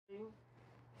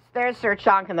There's Sir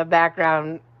Chonk in the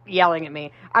background yelling at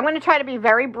me. I'm going to try to be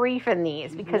very brief in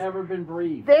these because never been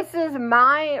brief. This is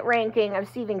my ranking of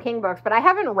Stephen King books, but I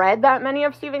haven't read that many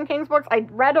of Stephen King's books. I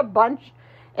read a bunch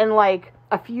in like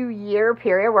a few year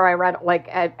period where I read like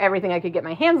everything I could get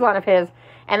my hands on of his,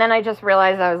 and then I just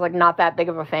realized I was like not that big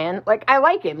of a fan. Like I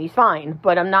like him, he's fine,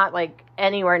 but I'm not like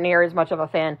anywhere near as much of a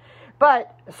fan.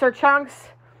 But Sir Chonk's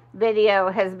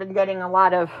video has been getting a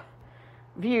lot of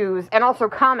views and also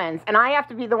comments, and I have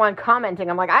to be the one commenting.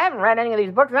 I'm like, I haven't read any of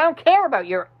these books, and I don't care about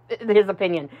his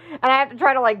opinion, and I have to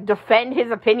try to like defend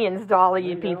his opinions to all of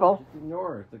you people. Just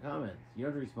ignore the comments. You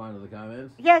have to respond to the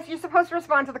comments. Yes, you're supposed to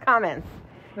respond to the comments.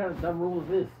 What kind of dumb rule is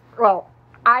this? Well,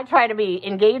 I try to be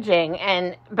engaging,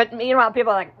 but meanwhile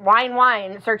people are like,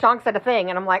 whine, Sir Chonk said a thing,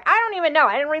 and I'm like, I don't even know.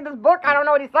 I didn't read this book. I don't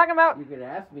know what he's talking about. You could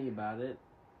ask me about it.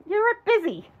 You're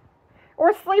busy.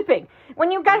 Or sleeping.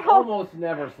 When you get home... Almost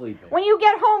never sleeping. When you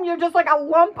get home, you're just like a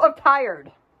lump of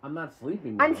tired. I'm not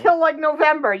sleeping though. Until like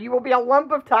November, you will be a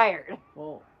lump of tired.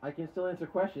 Well, I can still answer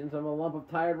questions. I'm a lump of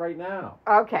tired right now.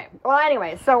 Okay. Well,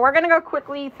 anyway, so we're going to go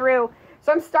quickly through...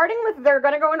 So I'm starting with... They're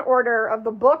going to go in order of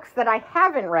the books that I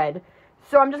haven't read.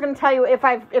 So I'm just going to tell you if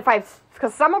I've...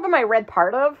 Because some of them I read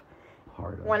part of.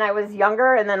 When I was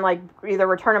younger, and then like either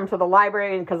return them to the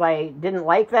library because I didn't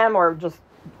like them or just...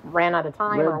 ran out of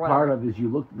time or whatever. Part of is you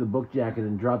looked at the book jacket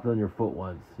and dropped it on your foot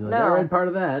once. You're like, no. I read part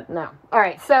of that. No. All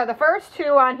right, so the first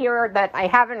two on here that I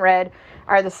haven't read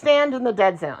are The Stand and The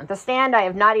Dead Zone. The Stand I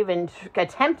have not even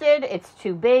attempted. It's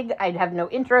too big. I have no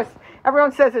interest.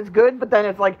 Everyone says it's good, but then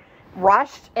it's like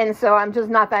rushed, and so I'm just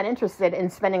not that interested in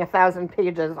spending 1,000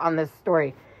 pages on this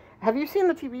story. Have you seen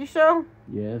the TV show?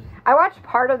 Yes. I watched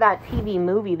part of that TV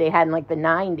movie they had in like the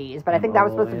 90s, but I think that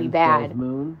was supposed to be bad.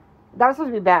 Moon. That was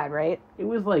supposed to be bad, right? It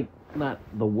was like not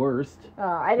the worst.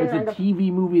 I didn't. It's a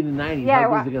TV movie in the 90s. Yeah,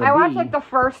 I watched like the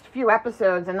first few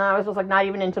episodes, and then I was just like not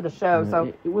even into the show. Yeah,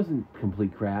 so it wasn't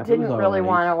complete crap. Didn't really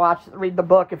want to read the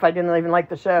book if I didn't even like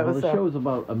the show. Well, the show is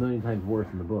about 1,000,000 times worse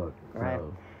than the book. Right.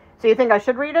 So you think I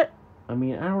should read it? I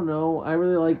mean, I don't know. I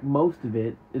really like most of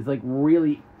it. It's like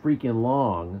really freaking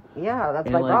long. Yeah, that's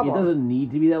and my like, problem. It doesn't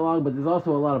need to be that long, but there's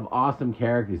also a lot of awesome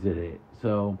characters in it.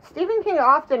 So Stephen King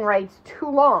often writes too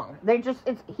long.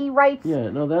 He writes. Yeah,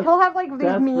 no, he'll have like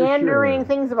these meandering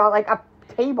things about like a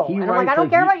table, and I'm like, I don't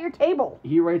care about your table.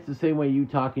 He writes the same way you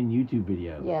talk in YouTube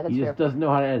videos. Yeah, that's He true. just doesn't know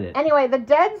how to edit. Anyway, The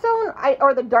Dead Zone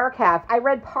or The Dark Half. I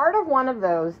read part of one of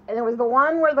those, and it was the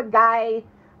one where the guy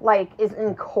like is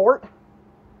in court.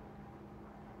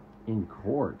 In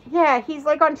court? Yeah, he's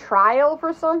like on trial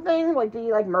for something. Like, did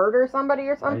he like murder somebody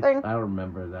or something? I don't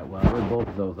remember that well. I read both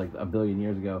of those like a billion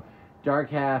years ago.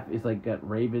 Dark Half is like got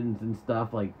ravens and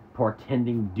stuff, like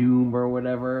portending doom or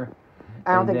whatever.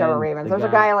 I don't think there were ravens. There's a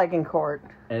guy like in court.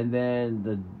 And then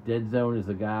the Dead Zone is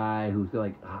a guy who's got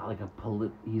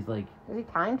he's like. Is he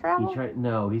time travel?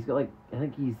 He's got like, I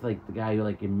think he's like the guy who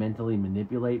like can mentally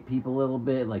manipulate people a little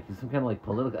bit. Like he's some kind of like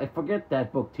political. I forget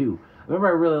that book too. I remember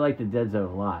I really liked the Dead Zone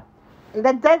a lot.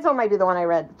 The Dead Zone might be the one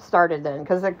I started then,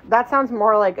 because that sounds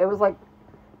more like, it was like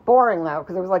boring though,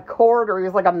 because it was like court, or he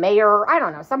was like a mayor, I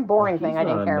don't know, some boring thing I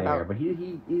didn't care about. But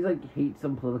he like hates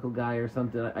some political guy or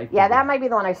something. Yeah, that might be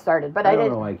the one I started, but I didn't. I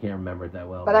don't know, I can't remember it that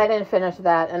well. But I didn't finish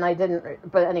that, and I didn't,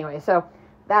 but anyway, so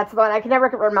that's the one. I can never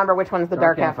remember which one's the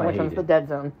Dark Half and which one's the Dead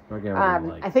Zone.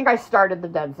 I think I started the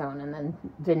Dead Zone and then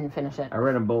didn't finish it. I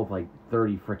read them both like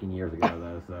 30 freaking years ago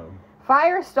though, so...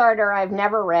 Firestarter, I've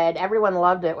never read. Everyone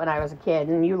loved it when I was a kid,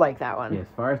 and you like that one. Yes,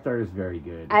 Firestarter is very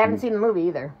good. I haven't seen the movie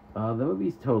either. The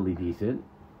movie's totally decent.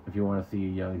 If you want to see a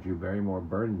young Drew Barrymore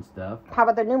burning stuff. How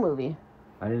about the new movie?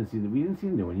 We didn't see the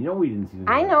new one. You know we didn't see the new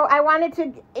one. I know. I wanted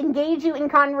to engage you in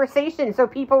conversation so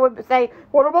people would say,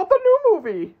 what about the new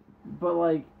movie? But,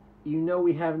 like,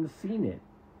 we haven't seen it.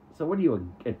 So what are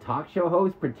you, a talk show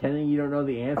host pretending you don't know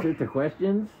the answer to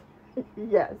questions?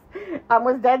 Yes.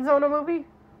 Was Dead Zone a movie?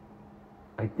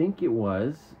 I think it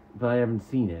was, but I haven't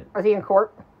seen it. Was he in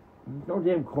court? No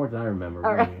damn court that I remember.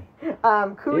 All right.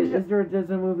 Cujo. Is there a Dead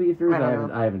Zone movie? If there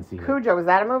is, I haven't seen it. Cujo, was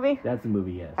that a movie? That's a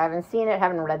movie, yes. I haven't seen it,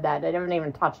 haven't read that. I haven't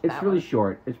even touched that. It's really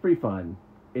short. It's pretty fun.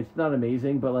 It's not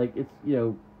amazing, but like it's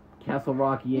Castle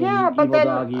Rocky and Evil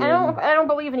Doggy. I don't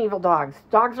believe in evil dogs.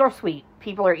 Dogs are sweet.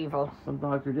 People are evil. Some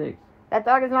dogs are dicks. That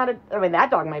dog is not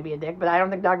that dog might be a dick, but I don't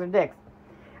think dogs are dicks.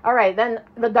 All right, then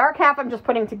the Dark Half I'm just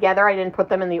putting together. I didn't put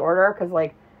them in the order because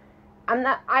I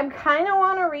kind of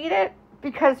want to read it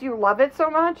because you love it so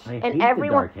much. I hate the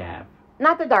Dark Half.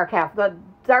 Not the Dark Half, the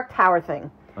Dark Tower thing.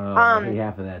 Oh, I hate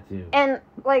half of that too. And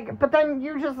but then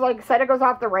you just said it goes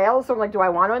off the rails. So I'm like, do I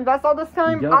want to invest all this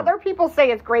time? Other people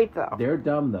say it's great though. They're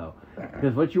dumb though,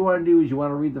 because what you want to do is you want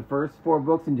to read the first 4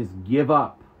 books and just give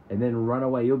up and then run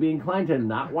away. You'll be inclined to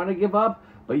not want to give up,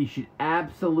 but you should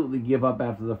absolutely give up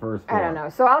after the first 4. I don't know.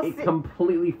 So It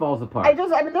completely falls apart. I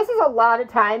mean, this is a lot of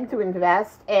time to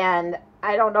invest, and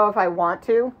I don't know if I want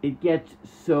to. It gets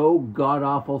so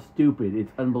god-awful stupid.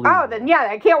 It's unbelievable. Oh, then yeah,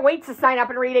 I can't wait to sign up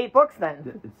and read 8 books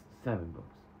then. It's 7 books.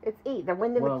 It's 8. The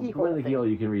Wind in the Keyhole. Wind in the Keyhole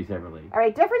you can read separately. All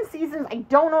right, different seasons. I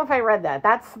don't know if I read that.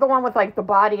 That's the one with, like, the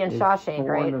body and It's Shawshank,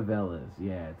 4 right? novellas,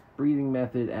 yeah. It's Breathing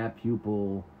Method, At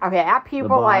Pupil. Okay, At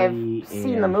Pupil, I've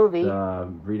seen the movie.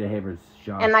 Rita Hayworth's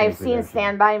Shawshank And I've seen Redemption.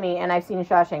 Stand By Me, and I've seen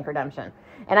Shawshank Redemption.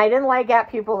 And I didn't like At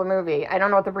Pupil, the movie. I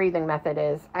don't know what the Breathing Method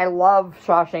is. I love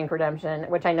Shawshank Redemption,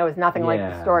 which I know is nothing like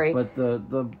the story. But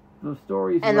the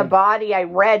stories And the body, I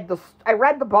read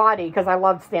the body because I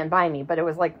loved Stand By Me, but it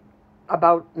was like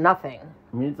about nothing.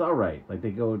 I mean, it's all right. Like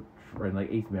they go and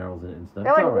like Ace Merrill's in it and stuff. They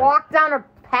It's like all right. walk down a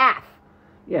path.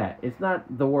 Yeah, it's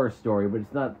not the worst story, but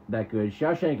it's not that good.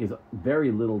 Shawshank is very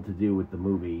little to do with the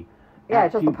movie. Yeah,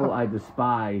 At just Pupil I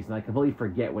despise, and I completely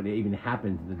forget what even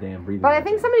happens in the damn Breathing But I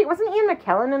think Method. wasn't Ian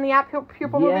McKellen in the At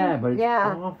Pupil movie? Yeah, but it's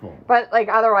awful. But like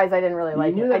otherwise, I didn't really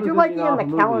like it. I do like Ian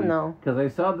McKellen though. Because I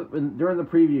saw during the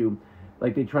preview,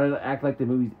 like they try to act like the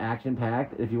movie's action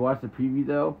packed. If you watch the preview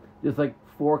though, just like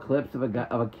 4 clips of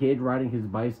a kid riding his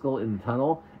bicycle in the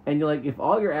tunnel, and you're like, if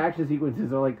all your action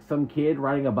sequences are like some kid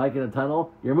riding a bike in a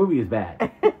tunnel, your movie is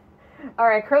bad. All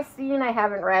right, Christine, I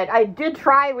haven't read. I did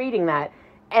try reading that,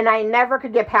 and I never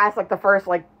could get past like the first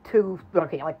like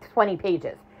 20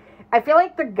 pages. I feel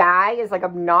like the guy is like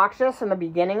obnoxious in the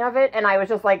beginning of it, and I was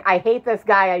just like, I hate this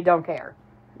guy. I don't care.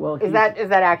 Well, is that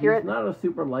accurate? He's not a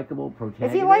super likable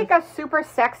protagonist. Is he like a super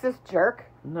sexist jerk?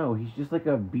 No, he's just like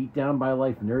a beat down by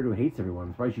life nerd who hates everyone.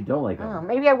 I'm surprised you don't like him. Oh,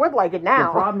 maybe I would like it now.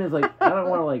 The problem is, like, I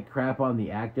don't want to, like, crap on the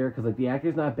actor, because, like, the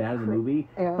actor's not bad in the movie,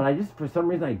 yeah. but I just, for some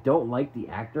reason, I don't like the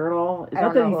actor at all. It's I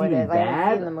not don't that know he's who it even is. I haven't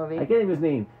bad. seen the movie. I can't think of his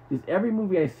name. Just every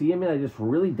movie I see him in, I just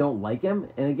really don't like him.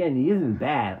 And again, he isn't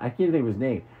bad. I can't think of his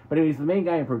name. But anyway, he's the main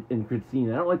guy in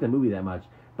Christine. I don't like the movie that much,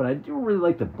 but I do really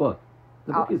like the book.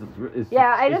 The book is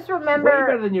yeah, I just remember way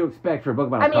better than you expect for a book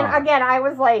about a car. again, I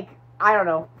was like, I don't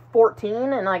know, 14,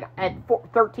 and like at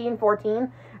 13,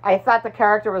 14, I thought the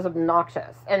character was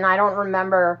obnoxious, and I don't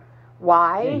remember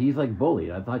why. Yeah, he's like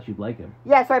bullied. I thought you'd like him.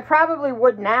 Yeah, so I probably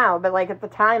would now, but like at the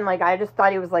time, like I just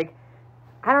thought he was like,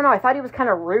 I don't know, I thought he was kind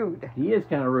of rude. He is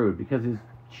kind of rude because he's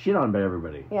shit on by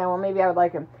everybody. Yeah, well, maybe I would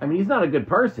like him. I mean, he's not a good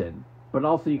person, but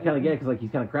also you kind of get it because like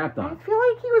he's kind of crapped on. I feel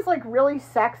like he was like really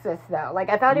sexist though. Like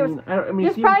I thought he was. He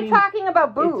was Stephen probably King, talking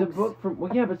about boobs. It's a book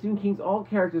from yeah, but Stephen King's all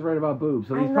characters write about boobs,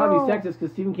 so I he's probably know. sexist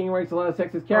because Stephen King writes a lot of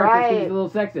sexist characters because he's a little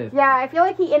sexist. Yeah, I feel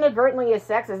like he inadvertently is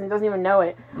sexist and doesn't even know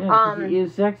it. Yeah, 'cause he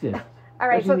is sexist. All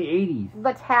right, especially in the 80s.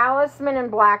 The Talisman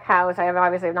and Black House. I have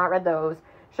obviously not read those.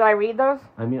 Should I read those?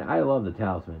 I mean, I love the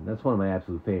Talisman. That's one of my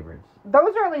absolute favorites.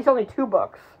 Those are at least only 2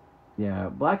 books. Yeah,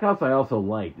 Black House I also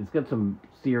liked. It's got some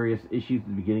serious issues at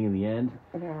the beginning and the end,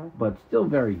 but still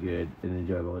very good and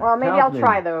enjoyable. Well, maybe I'll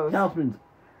try those. Talisman's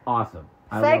awesome.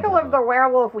 Cycle of the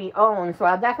Werewolf We Own, so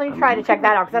I'll definitely try to check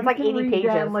that out, because that's like 80 pages.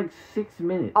 That in like 6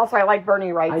 minutes. Also, I like Bernie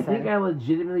Wrightson. I think I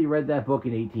legitimately read that book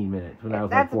in 18 minutes when I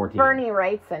was like like 14. That's Bernie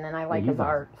Wrightson, and I like his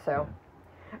art, so.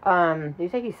 Yeah. Do you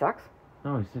think he sucks?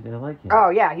 No, I said I like him.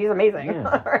 Oh, yeah, he's amazing. Yeah,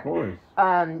 of course.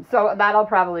 So that I'll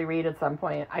probably read at some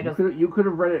point. You could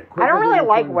have read it quicker. I don't really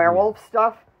like werewolf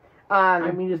stuff.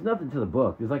 I mean, there's nothing to the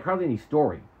book. There's like hardly any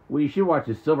story. What you should watch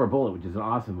is Silver Bullet, which is an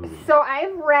awesome movie. So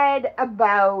I've read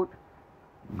about,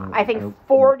 I think,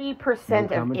 40% of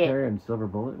commentary it. on Silver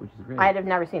Bullet, which is great. I'd have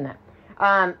never seen that.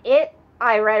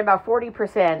 I read about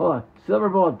 40%. Hold on. Silver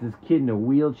Bullet, this kid in a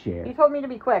wheelchair. You told me to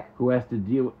be quick. Who has to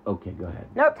deal with... Okay, go ahead.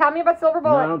 No, tell me about Silver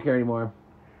Bullet. No, I don't care anymore.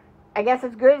 I guess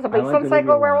it's good. It's based on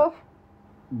Psycho Werewolf?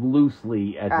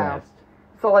 Loosely, at best.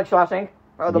 So like Shawshank?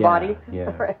 Or the body?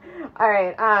 Yeah. All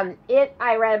right.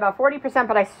 I read about 40%,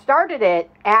 but I started it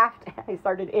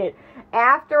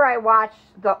after I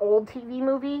watched the old TV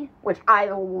movie, which I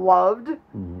loved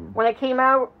when it came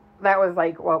out. That was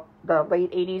like, the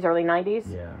late 80s, early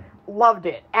 90s. Yeah. Loved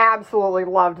it. Absolutely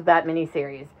loved that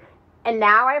miniseries. And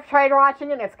now I've tried watching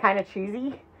it, and it's kind of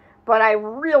cheesy, but I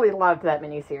really loved that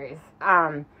miniseries.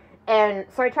 And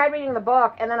so I tried reading the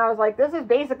book, and then I was like, this is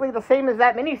basically the same as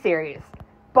that miniseries,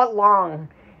 but long.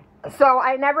 So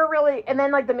I never really, and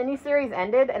then like the miniseries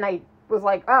ended, and I was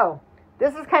like, oh,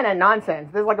 this is kind of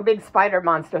nonsense. This is like a big spider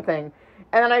monster thing.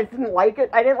 And then I didn't like it.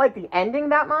 I didn't like the ending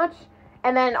that much.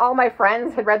 And then all my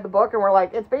friends had read the book and were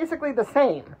like, it's basically the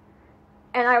same.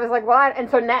 And I was like, well, and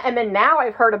then now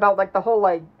I've heard about like the whole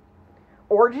like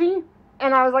orgy,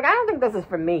 and I was like, I don't think this is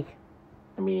for me.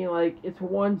 I mean, like, it's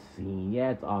one scene.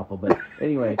 Yeah, it's awful, but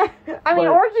anyway. I mean,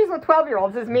 orgies with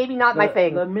 12-year-olds is maybe not my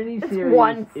thing. The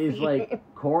miniseries is, like,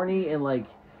 corny and, like,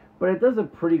 but it does a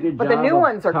pretty good job the new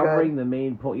ones are covering good. the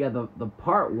main point. Yeah, the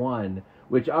part one,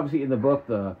 which obviously in the book,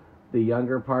 the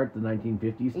younger part, the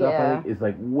 1950s stuff, I think, is,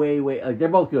 like, way, like, they're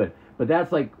both good. But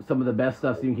that's, like, some of the best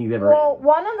stuff Stephen King's ever written. Well,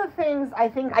 one of the things I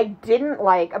think I didn't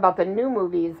like about the new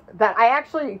movies that I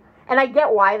actually, and I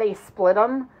get why they split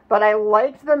them, but I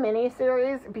liked the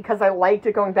miniseries because I liked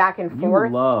it going back and forth.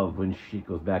 You love when she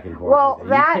goes back and forth. Well,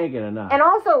 that, you can't get enough. And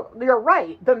also, you're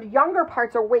right, the younger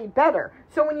parts are way better.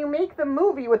 So when you make the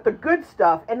movie with the good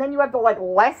stuff, and then you have the, like,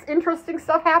 less interesting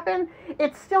stuff happen,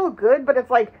 it's still good, but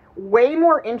it's, like, way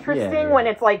more interesting when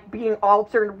it's, like, being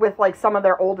altered with, like, some of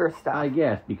their older stuff. I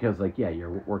guess, because, like, yeah, you're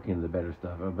working the better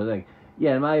stuff. But, like,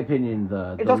 yeah, in my opinion,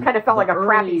 it just kind of felt like a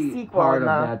crappy sequel. Part of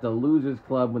that, the Losers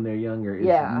Club when they're younger, is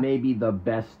maybe the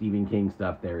best Stephen King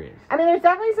stuff there is. I mean, there's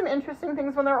definitely some interesting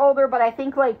things when they're older, but I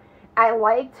think, like, I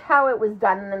liked how it was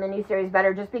done in the miniseries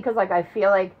better just because, like, I feel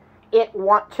like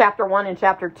Chapter 1 and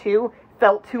Chapter 2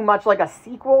 felt too much like a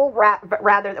sequel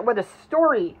rather than with a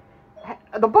story.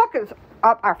 The book is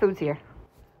up. Our food's here.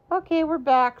 Okay, we're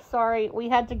back. Sorry, we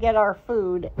had to get our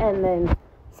food, and then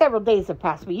several days have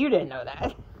passed, but you didn't know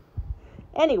that.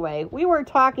 Anyway, we were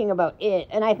talking about it,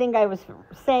 and I think I was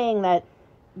saying that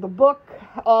the book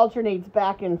alternates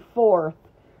back and forth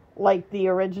like the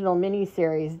original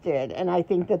miniseries did, and I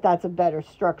think that that's a better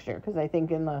structure, because I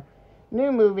think in the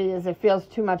new movies it feels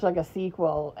too much like a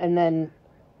sequel, and then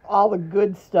all the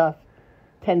good stuff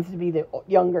tends to be the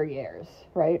younger years,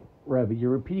 right? Right, but you're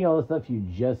repeating all the stuff you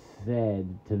just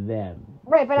said to them.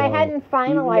 Right, but so, I hadn't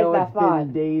finalized that thought.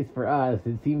 It's been days for us.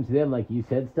 It seems to them like you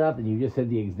said stuff and you just said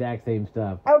the exact same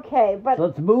stuff. Okay, but... So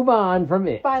let's move on from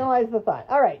it. Finalize the thought.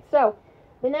 All right, so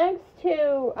the next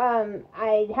two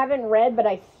I haven't read, but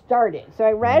I started. So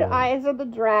I read Eyes of the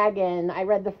Dragon. I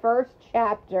read the first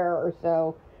chapter or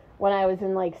so when I was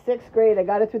in, like, 6th grade. I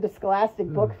got it through the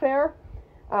Scholastic Book Fair.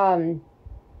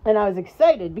 And I was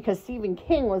excited because Stephen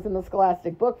King was in the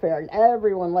Scholastic Book Fair, and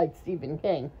everyone liked Stephen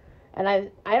King. And I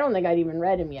don't think I'd even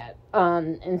read him yet.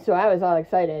 And so I was all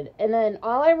excited. And then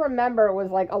all I remember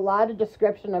was, like, a lot of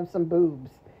description of some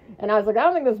boobs. And I was like, I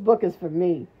don't think this book is for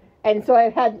me. And so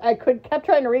kept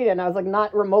trying to read it, and I was, like,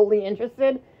 not remotely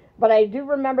interested. But I do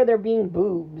remember there being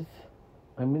boobs.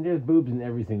 I mean, there's boobs in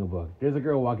every single book. There's a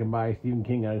girl walking by Stephen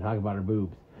King and I talk about her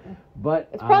boobs. But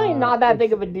it's probably not that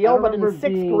big of a deal, but in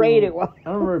 6th grade it was. I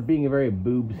don't remember it being a very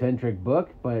boob-centric book,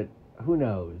 but who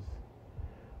knows?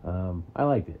 I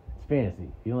liked it. It's fantasy.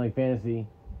 If you don't like fantasy,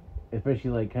 especially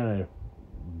like kind of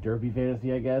derpy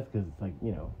fantasy, I guess, because it's like,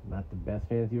 you know, not the best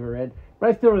fantasy you've ever read, but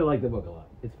I still really like the book a lot.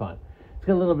 It's fun. It's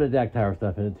got a little bit of Jack Tower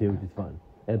stuff in it too, which is fun.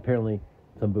 And apparently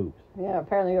some boobs. Yeah,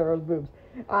 apparently there was boobs.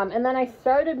 And then I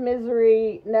started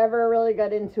Misery, never really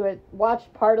got into it,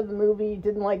 watched part of the movie,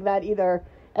 didn't like that either.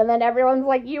 And then everyone's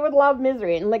like, you would love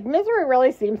Misery. And, like, Misery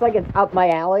really seems like it's up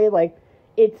my alley. Like,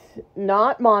 it's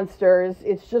not monsters.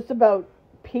 It's just about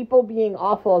people being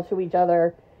awful to each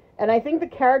other. And I think the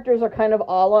characters are kind of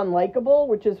all unlikable,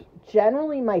 which is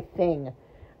generally my thing.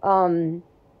 Do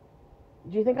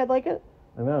you think I'd like it?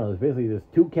 I don't know. It's basically just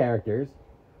two characters.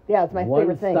 Yeah, it's my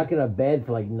favorite thing. One stuck in a bed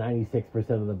for, like, 96%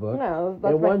 of the book. No,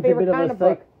 that's my favorite kind of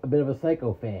book. A bit of a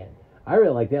psycho fan. I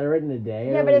really like that. I read it in a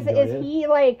day. Yeah, but is he,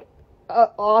 like...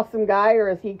 awesome guy, or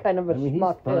is he kind of a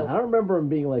schmuck too? I don't remember him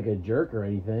being like a jerk or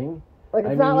anything. Like,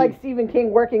 it's not like Stephen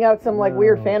King working out some like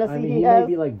weird fantasy he has. He may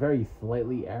be like very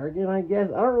slightly arrogant, I guess.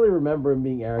 I don't really remember him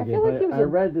being arrogant, but I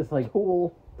read this like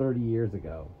 30 years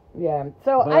ago. Yeah,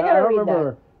 so I gotta read that. I don't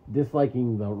remember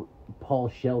disliking the Paul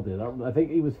Sheldon. I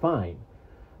think he was fine.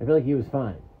 I feel like he was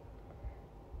fine.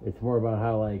 It's more about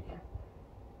how like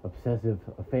obsessive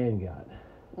a fan got.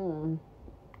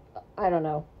 I don't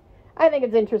know. I think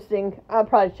it's interesting. I'll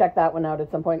probably check that one out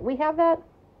at some point. We have that?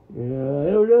 Yeah,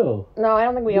 I don't know. No, I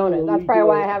don't think we own it. That's probably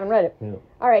why I haven't read it. Yeah.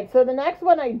 All right, so the next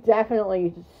one I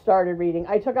definitely started reading.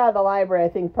 I took out of the library, I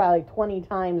think, probably 20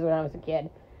 times when I was a kid.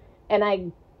 And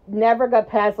I never got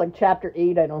past, like, chapter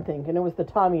 8, I don't think. And it was the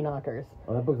Tommyknockers.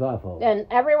 Oh, that book's awful. And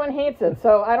everyone hates it,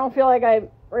 so I don't feel like I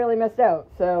really missed out.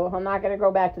 So I'm not going to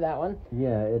go back to that one.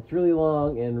 Yeah, it's really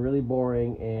long and really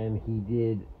boring, and he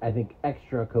did, I think,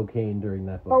 extra cocaine during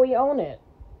that book. But we own it.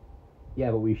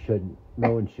 Yeah, but we shouldn't.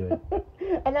 No one should.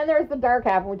 And then there's the dark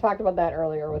half, and we talked about that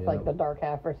earlier with, like, the dark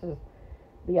half versus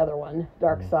the other one.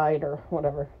 Dark side or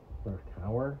whatever. Dark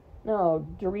Tower? No,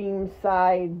 dream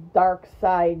side, dark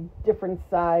side, different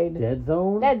side. Dead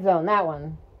Zone? Dead Zone, that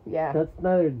one. Yeah. That's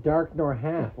neither dark nor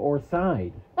half or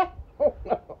side. Oh,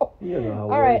 no. You know how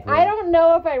all right, I don't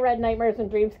know if I read Nightmares and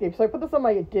Dreamscapes, so I put this on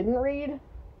my didn't read.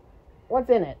 What's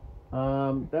in it?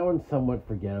 That one's somewhat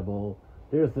forgettable.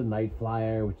 There's the Night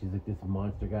Flyer, which is like this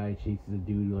monster guy chases a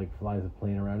dude who like flies a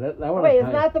plane around. That one. Wait,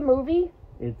 is that the movie?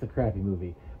 It's a crappy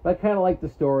movie, but I kind of like the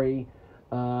story.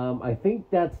 I think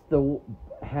that's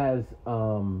has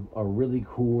a really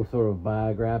cool sort of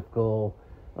biographical.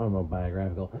 I don't know,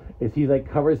 biographical. Is he like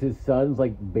covers his son's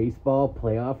like baseball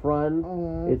playoff run?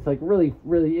 Mm. It's like really,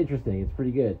 really interesting. It's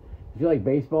pretty good. If you like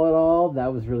baseball at all,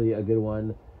 that was really a good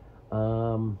one.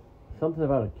 Something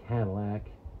about a Cadillac.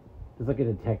 There's like a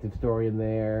detective story in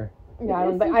there. Yeah, I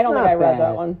don't think I read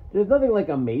that one. There's nothing like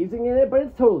amazing in it, but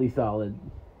it's totally solid.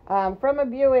 From a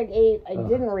Buick 8, I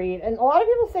didn't read, and a lot of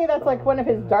people say that's like one of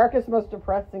his darkest, most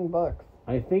depressing books.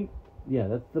 I think, yeah,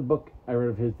 that's the book I read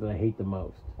of his that I hate the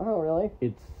most. Oh, really?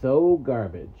 It's so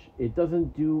garbage. It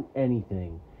doesn't do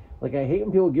anything. Like, I hate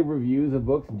when people give reviews of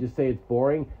books and just say it's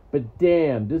boring, but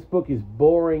damn, this book is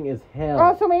boring as hell.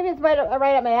 Oh, so maybe it's right up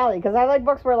my alley, because I like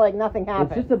books where, like, nothing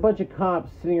happens. It's just a bunch of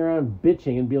cops sitting around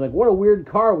bitching and being like, what a weird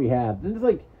car we have. And it's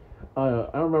like, I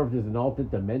don't remember if there's an alternate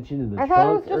dimension in the trunk. I thought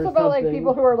it was just about, something. like,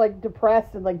 people who are, like,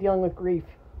 depressed and, like, dealing with grief.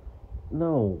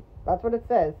 No. That's what it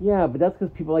says. Yeah, but that's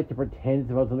because people like to pretend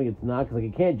it's about something it's not, because, like,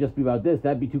 it can't just be about this.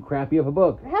 That'd be too crappy of a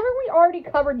book. Haven't we already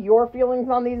covered your feelings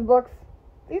on these books?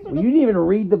 You didn't even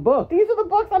read the book. These are the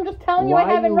books I'm just telling you I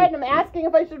haven't read, and I'm asking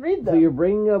if I should read them. So you're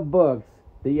bringing up books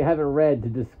that you haven't read to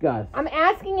discuss. I'm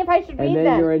asking if I should read them. And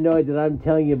then you're annoyed that I'm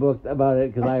telling you about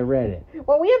it because I read it.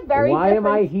 Well, we have Why am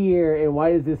I here, and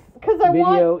why does this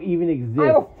video even exist?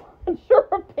 I want your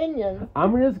opinions.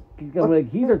 I'm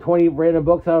like, these are 20 random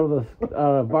books out of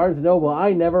the Barnes & Noble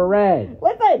I never read.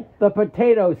 Listen. The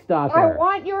Potato Stalker.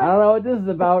 I don't know what this is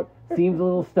about. Seems a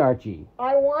little starchy.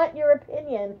 I want your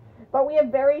opinion. But we have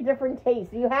very different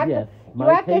tastes. You have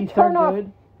to turn off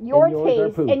your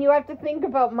taste, and you have to think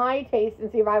about my taste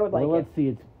and see if I would like it. Let's see.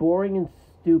 It's boring and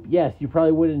stupid. Yes, you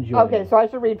probably would enjoy it. Okay, so I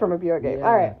should read from a Buick. Yeah.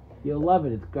 All right. You'll love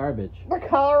it. It's garbage. The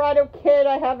Colorado Kid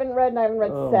I haven't read, and I haven't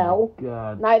read Cell. Oh,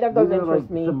 God. Neither of those interest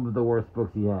me. Some of the worst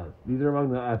books he has. These are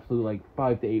among the absolute,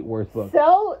 5 to 8 worst books.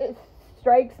 Cell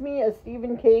strikes me as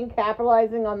Stephen King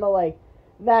capitalizing on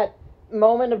that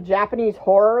moment of Japanese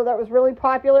horror that was really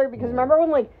popular. Because remember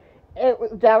when,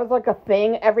 that was like a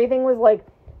thing. Everything was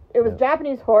it was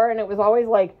Japanese horror, and it was always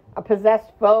like a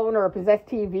possessed phone or a possessed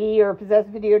TV or a possessed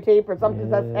videotape or some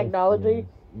possessed technology. Yes.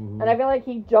 Mm-hmm. And I feel like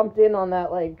he jumped in on that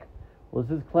Well,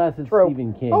 this is classic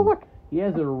Stephen King. Oh, look. He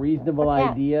has a reasonable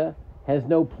idea, has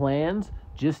no plans,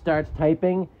 just starts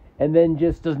typing, and then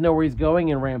just doesn't know where he's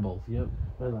going and rambles. Yep.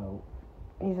 Hello.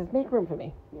 He says, make room for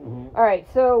me. Mm-hmm. All right,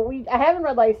 so I haven't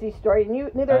read Lisey's story,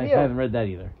 and neither of you. I haven't read that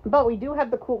either. But we do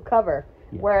have the cool cover.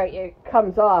 Yeah. Where it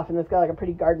comes off and it's got a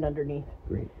pretty garden underneath.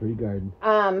 Great, pretty garden.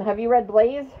 Have you read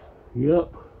Blaze?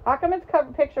 Yep. How come it's a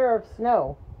picture of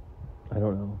snow? I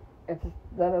don't know.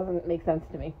 That doesn't make sense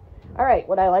to me. All right,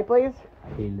 would I like Blaze? I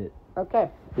hated it. Okay,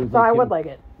 so I would like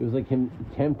it. It was like him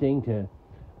attempting to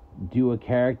do a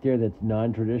character that's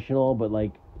non-traditional, but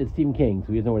it's Stephen King,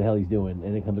 so he doesn't know what the hell he's doing,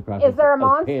 and it comes across as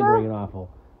pandering and awful.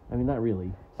 I mean, not really.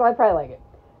 So I'd probably like it.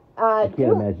 I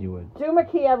can't imagine you would. Duma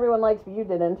everyone likes, but you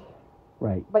didn't.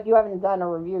 Right. But you haven't done a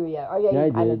review yet. Oh, yeah,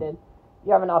 you kind of did.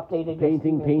 You haven't updated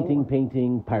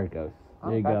Painting, Pirate Ghost.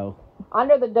 There you go.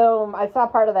 Under the Dome, I saw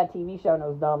part of that TV show and it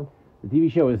was dumb. The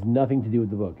TV show has nothing to do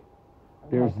with the book.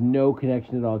 There's no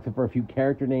connection at all, except for a few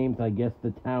character names, I guess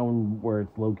the town where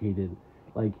it's located.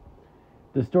 The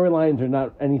storylines are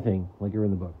not anything like are in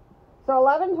the book. So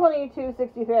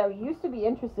 11/22/63, I used to be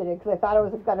interested in because I thought it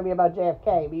was going to be about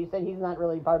JFK, but you said he's not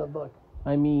really part of the book.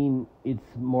 I mean,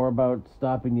 it's more about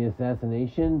stopping the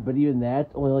assassination, but even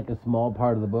that's only a small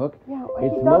part of the book. Yeah,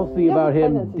 it's mostly about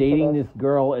him dating this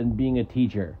girl and being a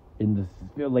teacher in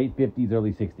the late 50s,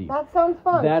 early 60s. That sounds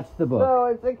fun. That's the book. So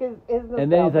it's like his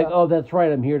and then he's like, oh, that's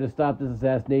right, I'm here to stop this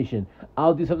assassination.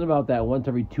 I'll do something about that once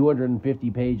every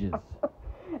 250 pages.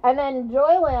 And then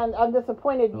Joyland, I'm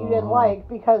disappointed you didn't like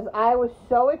because I was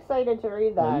so excited to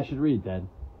read that. Well, you should read it then.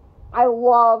 I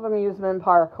love amusement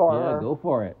park horror. Yeah, go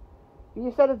for it.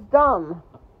 You said it's dumb.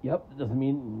 Yep, it doesn't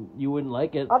mean you wouldn't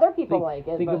like it. Other people like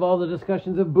it. Think of all the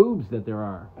discussions of boobs that there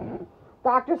are.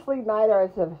 Dr. Sleep neither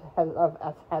of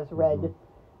us has read.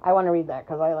 Mm-hmm. I want to read that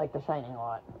because I like The Shining a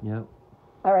lot. Yep.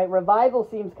 All right, Revival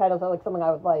seems kind of like something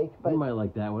I would like. But you might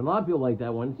like that one. A lot of people like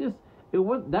that one.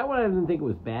 That one I didn't think it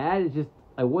was bad. It's just,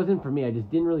 it wasn't for me. I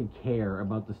just didn't really care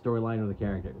about the storyline or the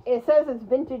characters. It says it's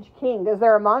Vintage King. Is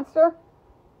there a monster?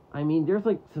 I mean, there's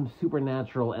some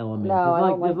supernatural elements.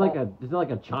 No, there's not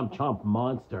like a chomp chomp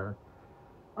monster.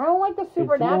 I don't like the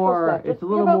supernatural stuff. It's a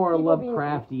little more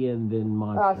Lovecraftian than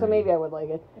monster. So maybe I would like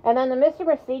it. And then the Mr.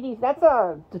 Mercedes, that's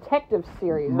a detective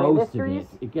series, right? Mysteries?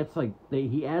 It gets like,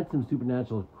 he adds some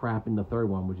supernatural crap in the third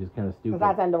one, which is kind of stupid. Because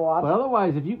that's end to watch. But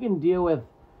otherwise, if you can deal with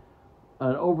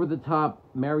an over-the-top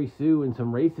Mary Sue and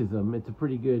some racism, it's a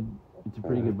pretty good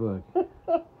book.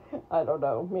 I don't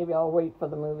know. Maybe I'll wait for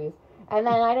the movies. And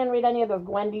then I didn't read any of the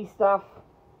Gwendy stuff.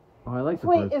 Oh, I like the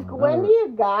Wait, first is one. Gwendy a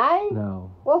guy? No.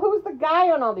 Well, who's the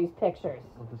guy on all these pictures?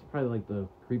 Well, that's probably like the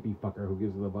creepy fucker who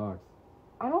gives her the box.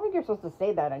 I don't think you're supposed to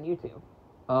say that on YouTube.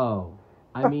 Oh.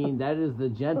 I mean, that is the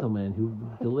gentleman who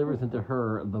delivers into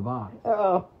her the box.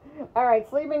 Oh. All right,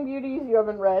 Sleeping Beauties you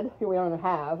haven't read. We don't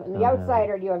have. And The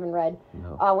Outsider you haven't read.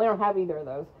 No. We don't have either of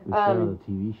those. We saw the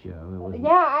TV show.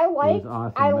 I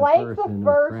liked the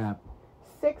first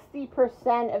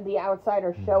 60% of The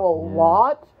Outsider show a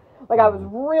lot. Like, I was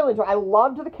really... I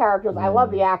loved the characters. I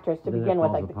loved the actors to begin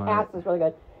with. Like, the cast is really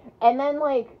good. And then,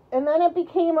 it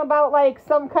became about, like,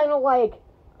 some kind of, like,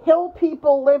 hill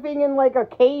people living in, like, a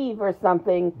cave or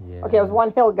something. Yeah. Okay, it was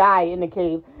one hill guy in a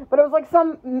cave. But it was, like,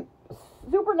 some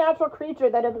supernatural creature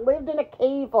that had lived in a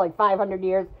cave for, like, 500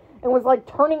 years and was, like,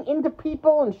 turning into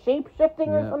people and shape-shifting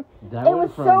or something. It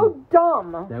was so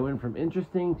dumb. That went from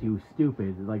interesting to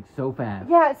stupid, like, so fast.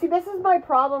 Yeah, see, this is my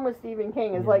problem with Stephen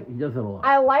King, is, like... He does it a lot.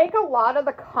 I like a lot of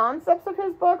the concepts of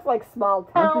his books, like small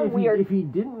town, weird... If he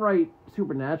didn't write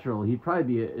Supernatural, he'd probably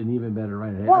be an even better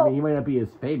writer. Well, I mean, he might not be as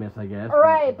famous, I guess.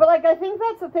 Right, but, like, I think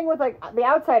that's the thing with, like, The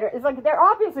Outsider, is, like, there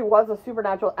obviously was a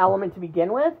supernatural element to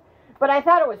begin with, but I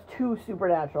thought it was too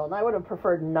supernatural, and I would have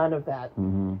preferred none of that.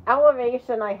 Mm-hmm.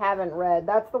 Elevation I haven't read.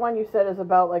 That's the one you said is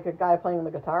about, like, a guy playing the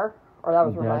guitar? Or that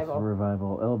was Revival? That's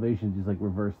Revival. Elevation is just, like,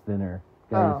 reverse thinner.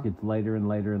 Guy just gets lighter and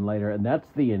lighter and lighter, and that's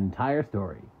the entire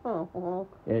story. Oh, well,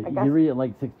 you read it in,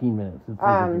 like, 16 minutes. It's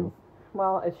ridiculous.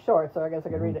 Well, it's short, so I guess I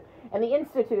could read it. And The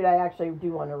Institute I actually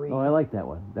do want to read. Oh, I like that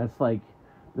one. That's, like,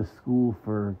 the school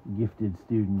for gifted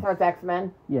students. So it's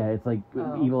X-Men? Yeah, it's like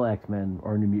evil X-Men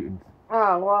or New Mutants.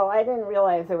 Oh, well, I didn't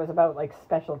realize it was about, like,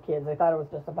 special kids. I thought it was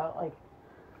just about, like,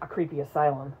 a creepy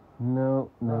asylum. No,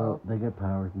 they get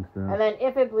powers and stuff. And then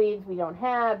If It Bleeds, we don't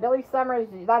have. Billy Summers,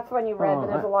 that's one you read, but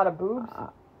there's a lot of boobs.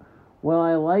 Well,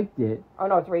 I liked it. Oh,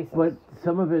 no, it's racist. But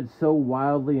some of it's so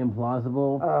wildly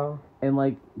implausible. Oh. And,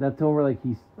 like, that's over, like,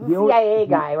 he's... The CIA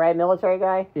guy, right? Military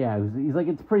guy? Yeah, he's like,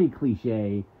 it's pretty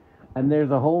cliche. And there's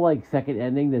a whole, like, second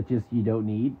ending that just you don't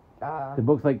need. The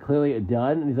book's, like, clearly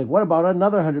done. And he's like, what about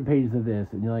another 100 pages of this?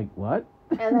 And you're like, what?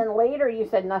 And then later you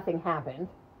said nothing happened.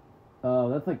 Oh,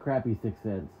 that's like crappy Sixth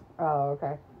Sense. Oh,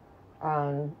 okay.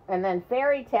 And then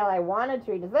Fairy Tale I wanted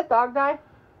to read. Does that dog die?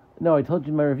 No, I told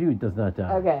you in my review it does not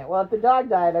die. Okay, well, if the dog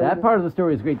died... That part of the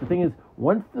story is great. The thing is,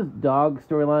 once the dog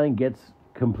storyline gets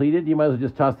completed, you might as well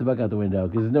just toss the book out the window,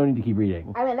 because there's no need to keep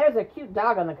reading. I mean, there's a cute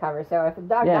dog on the cover, so if the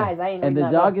dog dies, I ain't reading that book. And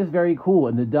the dog is very cool,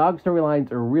 and the dog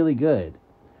storylines are really good.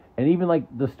 And even, like,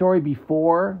 the story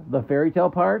before the fairy tale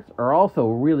parts are also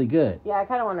really good. Yeah, I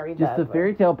kind of want to read that. Just the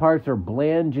fairy tale parts are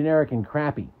bland, generic, and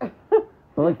crappy.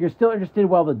 But, like, you're still interested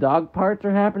while the dog parts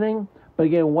are happening. But,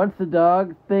 again, once the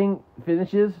dog thing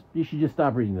finishes, you should just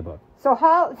stop reading the book. So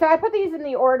I put these in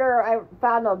the order. I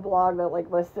found a blog that, like,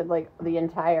 listed, like, the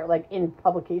entire, like, in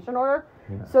publication order.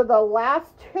 Yeah. So the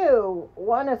last two,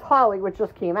 one is Holly, which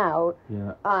just came out.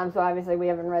 Yeah. So obviously we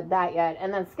haven't read that yet.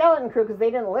 And then Skeleton Crew, because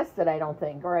they didn't list it, I don't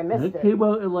think, or I missed it. It came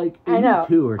out in, like,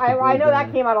 82 or something. I know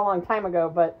that came out a long time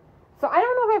ago, but... So I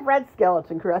don't know if I've read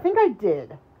Skeleton Crew. I think I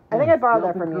did. I think I borrowed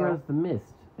that from you. Skeleton Crew has The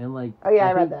Mist. And, like, oh, yeah,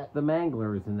 I read that. The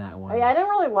Mangler is in that one. Oh, yeah, I didn't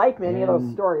really like many of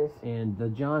those stories. And The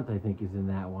Jaunt, I think, is in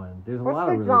that one. There's a What's lot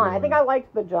of The Jaunt? I think I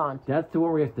liked The Jaunt. That's the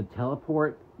one where you have to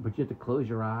teleport, but you have to close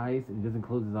your eyes, and he doesn't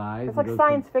close his eyes. It's like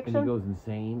science fiction. And he goes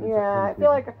insane. Yeah, I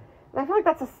feel like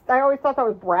that's I always thought that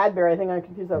was Bradbury. I think I'm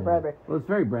confused about Bradbury. Well, it's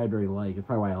very Bradbury-like. It's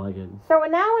probably why I like it. So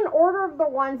now in order of the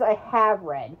ones I have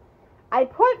read, I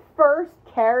put first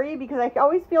Carrie because I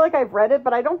always feel like I've read it,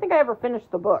 but I don't think I ever finished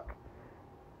the book.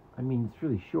 I mean, it's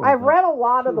really short. I've read a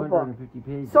lot of the book.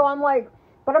 Pages. So I'm like,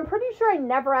 but I'm pretty sure I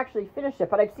never actually finished it.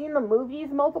 But I've seen the movies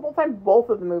multiple times, both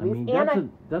of the movies. I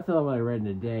mean, that's another one I read in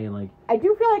a day. And, like, I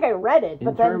do feel like I read it.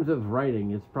 In terms of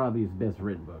writing, it's probably his best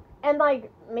written book. And, like,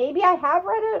 maybe I have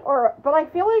read it, but I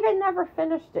feel like I never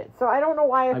finished it. So I don't know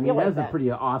why I feel like that. I mean, it has a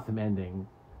pretty awesome ending.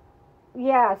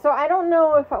 Yeah, so I don't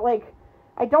know if,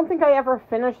 I don't think I ever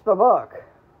finished the book.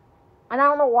 And I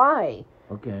don't know why.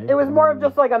 Okay. It was more of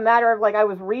just, like, a matter of, like, I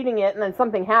was reading it, and then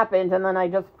something happened, and then I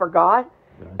just forgot.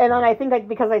 Gotcha. And then I think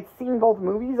because I'd seen both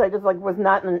movies, I just, like, was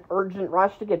not in an urgent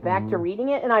rush to get back to reading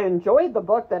it, and I enjoyed the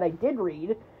book that I did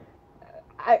read.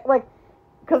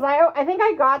 Because I think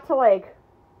I got to, like,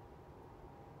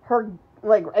 her,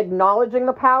 like acknowledging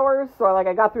the powers. So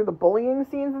I got through the bullying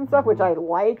scenes and stuff, which I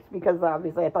liked because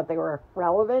obviously I thought they were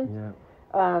relevant.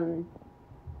 Yeah.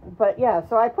 But yeah,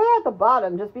 so I put it at the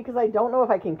bottom just because I don't know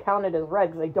if I can count it as read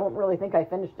because I don't really think I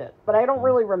finished it, but I don't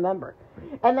really remember.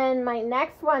 And then my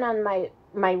next one on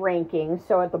my ranking,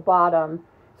 so at the bottom,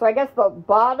 so I guess the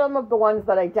bottom of the ones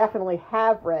that I definitely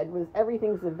have read was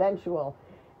Everything's Eventual.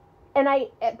 And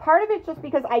part of it's just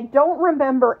because I don't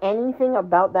remember anything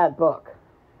about that book.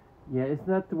 Yeah, isn't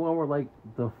that the one where, like,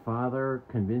 the father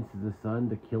convinces the son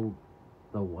to kill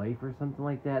the wife or something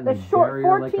like that? The short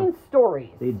 14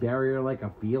 stories. They bury her like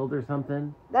a field or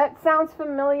something? That sounds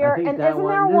familiar. I think and that isn't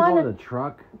one, there there's one in the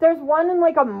truck. There's one in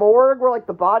like a morgue where like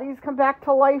the bodies come back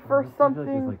to life or something.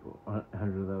 There's like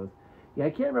 100 of those. Yeah, I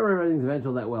can't remember Everything's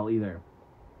Eventual that well either.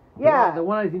 Yeah. The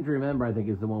one I seem to remember, I think,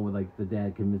 is the one where, like, the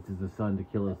dad convinces the son to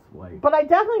kill his wife. But I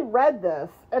definitely read this,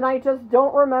 and I just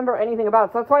don't remember anything about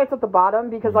it. So that's why it's at the bottom,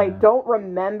 because I don't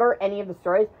remember any of the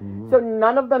stories. Mm-hmm. So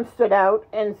none of them stood out,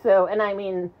 and I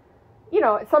mean, you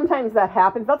know, sometimes that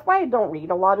happens. That's why I don't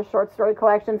read a lot of short story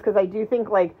collections, because I do think,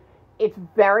 like, it's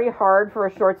very hard for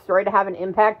a short story to have an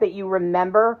impact that you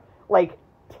remember, like,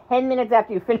 10 minutes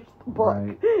after you finish the book.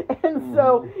 Right. And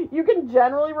so you can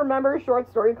generally remember a short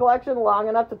story collection long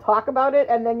enough to talk about it,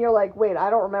 and then you're like, wait, I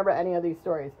don't remember any of these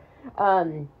stories.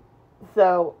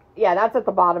 So, yeah, that's at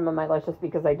the bottom of my list just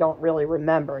because I don't really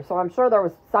remember. So I'm sure there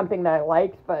was something that I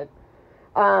liked, but...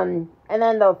 and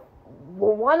then the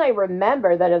one I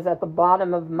remember that is at the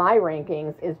bottom of my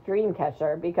rankings is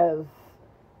Dreamcatcher, because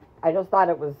I just thought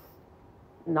it was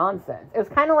nonsense. It was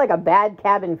kind of like a bad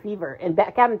Cabin Fever, and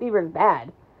Cabin Fever is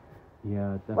bad.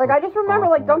 Yeah, like, I just remember,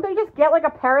 awful. Like, don't they just get, like,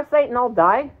 a parasite and all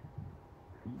die?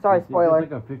 Sorry, spoiler.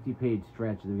 It's like a 50-page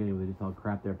stretch at the beginning where they just all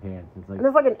crap their pants. It's like, and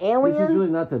there's, like, an alien. This is really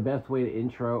not the best way to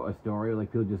intro a story,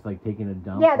 like, people just, like, taking a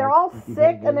dump. Yeah, they're like, all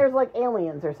sick, and there's, like,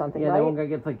 aliens or something, right? Yeah, that one guy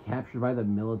gets, like, captured by the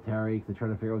military because they're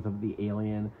trying to figure out what's up with the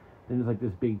alien. Then there's, like,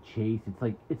 this big chase. It's,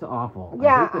 like, it's awful.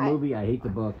 Yeah, I hate the movie. I hate the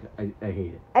book. I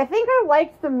hate it. I think I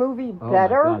liked the movie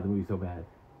better. Oh, my God, the movie's so bad.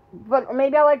 But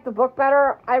maybe I liked the book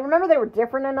better. I remember they were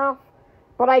different enough.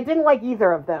 But I didn't like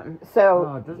either of them, so...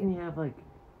 Oh, doesn't he have, like...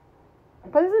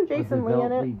 But isn't Jason Lee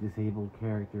in it? A disabled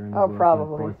character in the book?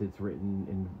 Probably. Of course, it's written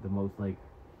in the most, like,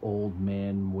 old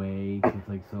man way, 'cause it's,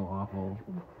 like, so awful.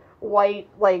 White,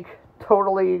 like,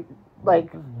 totally,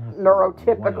 like,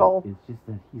 neurotypical. It's just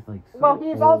that he's, like, so well,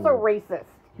 he's old. also racist.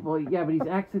 Well, yeah, but he's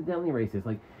accidentally racist.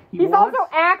 Like, he's also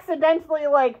accidentally,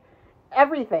 like...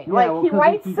 everything. Yeah, like, well, he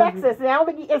writes sexist, and I don't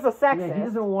think he is a sexist. Yeah, he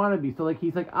doesn't want to be. So, like,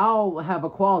 he's like, I'll have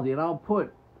equality, and I'll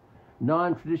put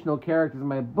non-traditional characters in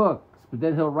my books, but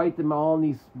then he'll write them all in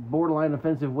these borderline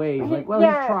offensive ways. Like, well,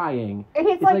 he's trying.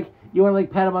 It's like, you want to,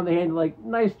 like, pat him on the hand and, like,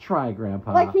 nice try,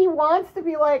 Grandpa. Like, he wants to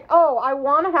be like, oh, I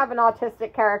want to have an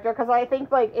autistic character, because I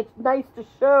think, like, it's nice to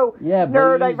show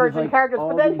neurodivergent characters,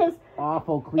 but then his...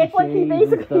 awful cliches. It's like he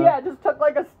basically, just took,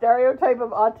 like, a stereotype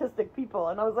of autistic people,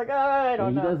 and I was like, I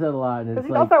don't know. He does that a lot. Because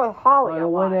he does that with Holly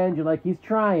on one end, you're like, he's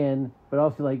trying, but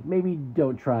also, like, maybe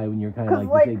don't try when you're kind of,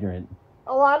 like, ignorant.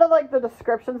 A lot of, like, the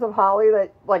descriptions of Holly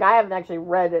that, like, I haven't actually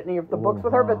read any of the books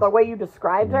with her, but the way you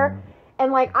described her,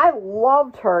 and, like, I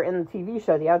loved her in the TV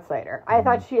show, The Outsider. I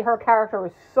thought her character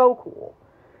was so cool.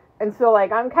 And so,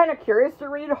 like, I'm kind of curious to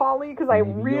read Holly, because I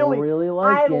really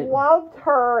like it. Loved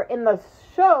her in the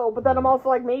show, but then I'm also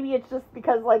like, maybe it's just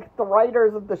because, like, the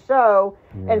writers of the show,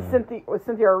 and Cynthia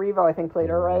Erivo, I think, played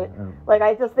her, right? Like,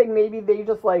 I just think maybe they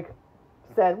just, like,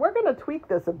 said, we're going to tweak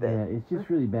this a bit. Yeah, it's just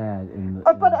really bad.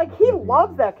 But, like, he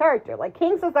loves that character. Like,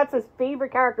 King says that's his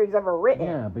favorite character he's ever written.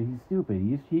 Yeah, but he's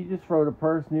stupid. He just wrote a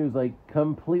person who's, like,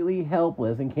 completely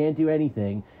helpless and can't do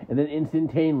anything, and then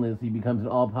instantaneously becomes an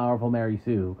all-powerful Mary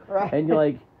Sue. Right. And you're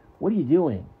like, what are you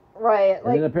doing? Right.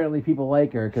 And then apparently people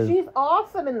like her because... she's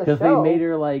awesome in the show. Because they made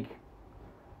her, like...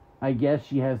 I guess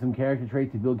she has some character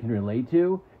traits that Bill can relate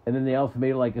to, and then they also made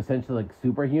her, like, essentially, like,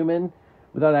 superhuman.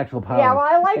 Without actual power. Yeah, well,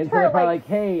 I liked her. And so they're probably like,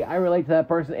 hey, I relate to that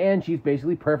person, and she's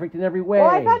basically perfect in every way. Well,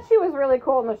 I thought she was really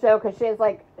cool in the show, because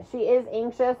she is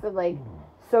anxious and, like,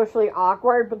 socially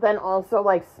awkward, but then also,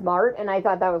 like, smart, and I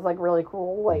thought that was, like, really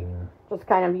cool, like, just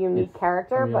kind of unique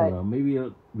character, I don't know. Maybe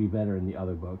it'll be better in the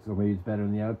other books, or maybe it's better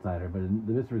in The Outsider, but in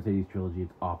the Mr. Mercedes trilogy,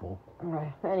 it's awful.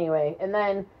 Right. Anyway, and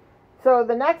then, so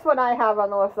the next one I have on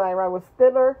the list that I read was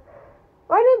Thinner.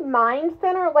 I didn't mind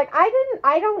Thinner. Like,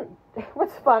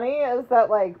 what's funny is that,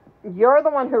 like, you're the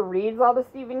one who reads all the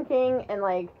Stephen King, and,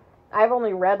 like, I've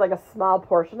only read, like, a small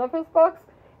portion of his books,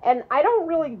 and I don't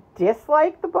really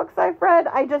dislike the books I've read.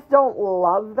 I just don't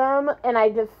love them, and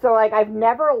I've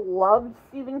never loved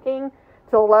Stephen King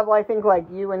to the level I think, like,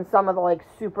 you and some of the, like,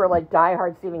 super, like,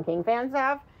 diehard Stephen King fans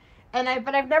have,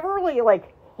 but I've never really,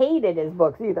 like, hated his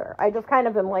books either. I just kind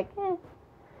of am like, eh.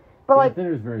 But like,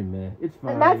 Thinner's very meh. It's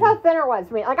fine. And that's how Thinner was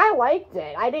to me. Like, I liked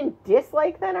it. I didn't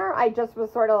dislike Thinner. I just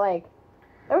was sort of like,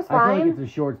 it was fine. I feel like it's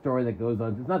a short story that goes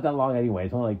on. It's not that long anyway.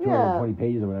 It's only like 220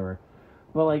 pages or whatever.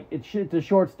 But like, it's a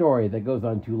short story that goes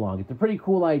on too long. It's a pretty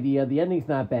cool idea. The ending's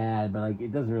not bad, but like,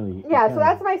 it doesn't really. Yeah, so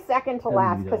that's my second to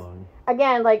last. Because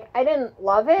again, like, I didn't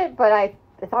love it, but I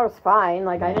thought it was fine.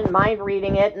 Like, I didn't mind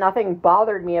reading it. Nothing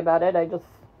bothered me about it.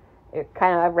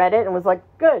 I read it and was like,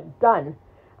 good, done.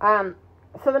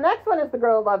 So the next one is The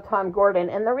Girl Who Loved Tom Gordon,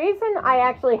 and the reason I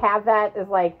actually have that is,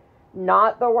 like,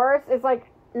 not the worst, is, like,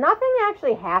 nothing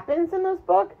actually happens in this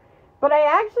book, but I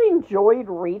actually enjoyed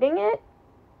reading it.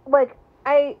 Like,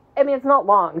 I mean, it's not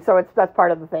long, so that's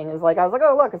part of the thing, is, like, I was like,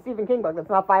 oh, look, a Stephen King book that's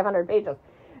not 500 pages.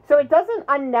 So it doesn't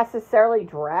unnecessarily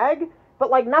drag,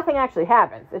 but, like, nothing actually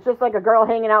happens. It's just, like, a girl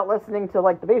hanging out listening to,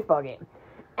 like, the baseball game.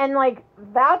 And, like,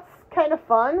 that's kind of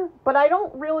fun, but I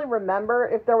don't really remember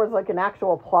if there was, like, an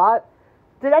actual plot.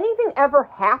 Did anything ever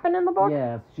happen in the book?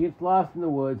 Yeah, she gets lost in the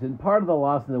woods, and part of the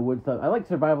Lost in the Woods stuff, I like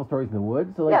survival stories in the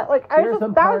woods, so like, yeah, like that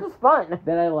was just fun.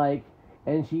 That I like,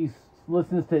 and she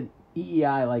listens to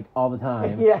EEI like all the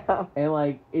time. Yeah. And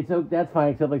like, that's fine,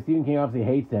 except like Stephen King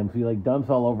obviously hates him, so he like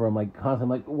dumps all over him like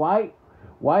constantly. Like,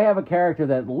 why have a character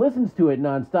that listens to it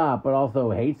nonstop but also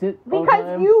hates it all the time?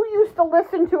 Because you used to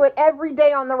listen to it every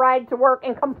day on the ride to work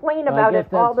and complain about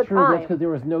it all the time. That's because there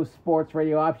was no sports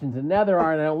radio options, and now there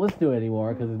are, and I don't listen to it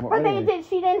anymore because it's more. But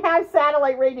she didn't have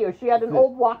satellite radio. She had an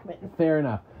old Walkman. Fair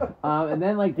enough. And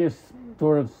then like this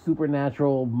sort of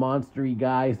supernatural monstery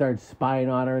guy starts spying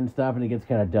on her and stuff, and it gets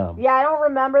kind of dumb. Yeah, I don't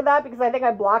remember that because I think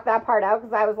I blocked that part out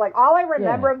because I was like, all I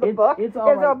remember of the book is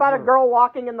about a girl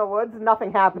walking in the woods and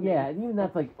nothing happening. Yeah, and even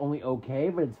that's like only okay,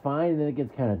 but it's fine, and then it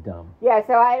gets kind of dumb. Yeah,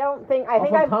 so I don't think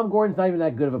Tom Gordon's not even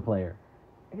that good of a player.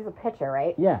 He's a pitcher,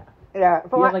 right? Yeah. Yeah.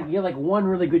 He had like one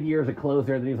really good year as a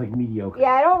closer, and then he's like mediocre.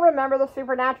 Yeah, I don't remember the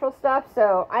supernatural stuff,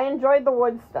 so I enjoyed the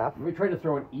woods stuff. We tried to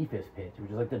throw an Ephus pitch,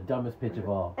 which is like the dumbest pitch of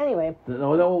all. Anyway.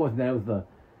 No, it wasn't that. It was the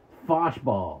Fosh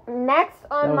ball. Next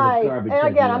on and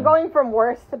again, I'm going from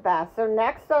worst to best. So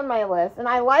next on my list, and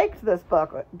I liked this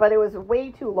book, but it was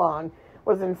way too long,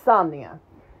 was Insomnia.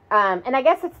 And I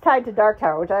guess it's tied to Dark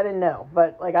Tower, which I didn't know,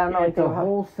 but like I don't know anything about. It's a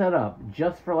whole setup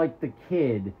just for like the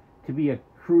kid to be a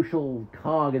crucial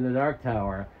cog in the Dark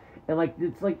Tower, and like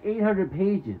it's like 800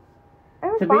 pages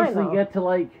to basically get to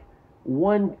like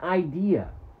one idea,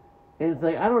 and it's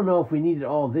like I don't know if we needed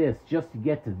all this just to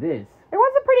get to this. It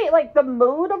wasn't pretty, like the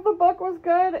mood of the book was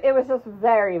good. It was just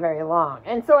very, very long,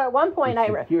 and so at one point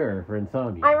for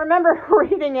Insomnia. I remember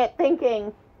reading it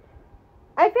thinking,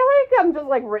 I feel like I'm just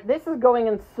like, this is going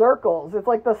in circles. It's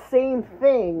like the same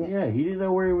thing. Yeah, he didn't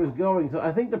know where he was going, so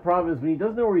I think the problem is when he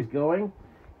doesn't know where he's going,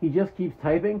 he just keeps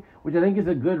typing, which I think is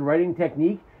a good writing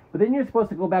technique. But then you're supposed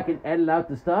to go back and edit out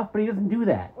the stuff, but he doesn't do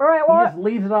that. Right, well, he just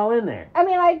leaves it all in there. I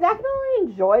mean, I definitely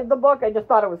enjoyed the book. I just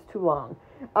thought it was too long.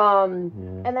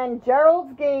 And then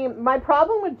Gerald's Game. My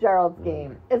problem with Gerald's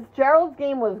Game is Gerald's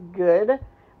Game was good,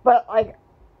 but like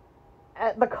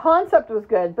the concept was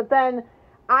good. But then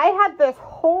I had this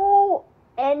whole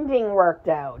ending worked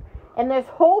out and this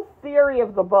whole theory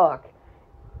of the book.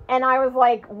 And I was,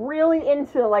 like, really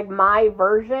into, like, my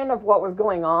version of what was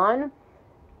going on.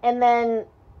 And then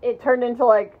it turned into,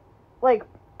 like,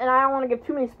 and I don't want to give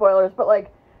too many spoilers, but,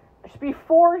 like,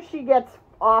 before she gets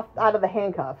off out of the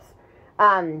handcuffs,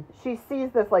 she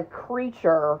sees this, like,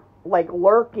 creature, like,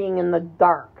 lurking in the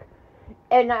dark.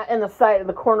 And in the side of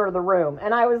the corner of the room.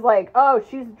 And I was like, oh,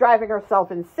 she's driving herself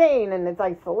insane, and it's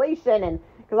isolation. And,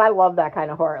 because I love that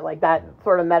kind of horror, like, that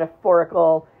sort of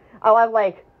metaphorical, I love,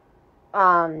 like,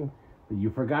 you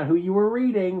forgot who you were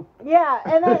reading. Yeah,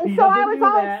 and then so I was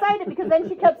all excited because then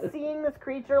she kept seeing this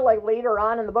creature like later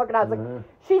on in the book, and I was like,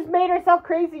 she's made herself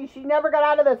crazy. She never got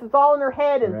out of this. It's all in her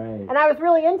head, and I was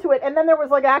really into it. And then there was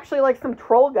like actually like some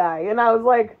troll guy, and I was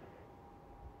like,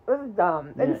 this is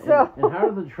dumb. Yeah, and how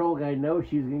did the troll guy know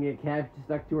she was gonna get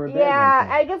stuck to her bed? Yeah,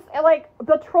 I just like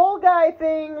the troll guy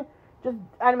thing. Just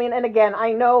I mean, and again,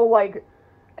 I know like.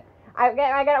 We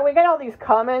get all these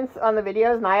comments on the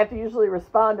videos, and I have to usually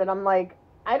respond, and I'm like,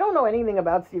 I don't know anything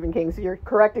about Stephen King, so you're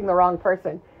correcting the wrong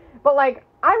person. But, like,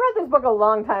 I read this book a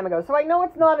long time ago, so I know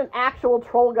it's not an actual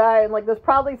troll guy, and, like, there's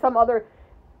probably some other...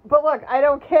 But, look, I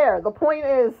don't care. The point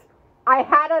is, I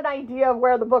had an idea of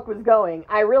where the book was going.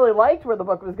 I really liked where the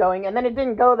book was going, and then it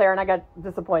didn't go there, and I got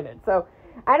disappointed. So,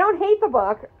 I don't hate the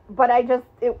book, but I just...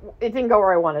 It didn't go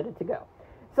where I wanted it to go.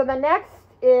 So, the next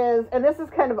is, and this is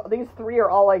kind of, these three are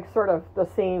all like sort of the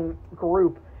same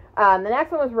group. The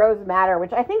next one was Rose Matter,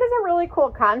 which I think is a really cool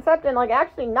concept, and like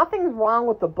actually nothing's wrong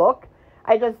with the book.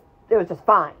 It was just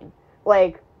fine.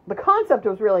 Like the concept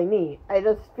was really neat. I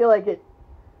just feel like it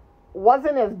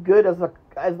wasn't as good as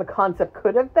the concept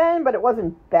could have been, but it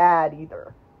wasn't bad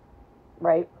either.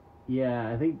 Right? Yeah,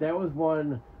 I think that was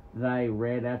one that I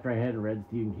read after I hadn't read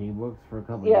Stephen King books for a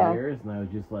couple of years, and I was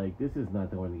just like, this is not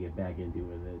the one to get back into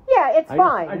with it. Yeah, it's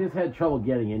fine. I just had trouble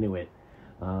getting into it.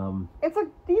 It's a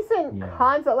decent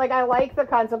concept. Like, I like the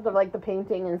concept of, like, the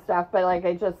painting and stuff, but, like,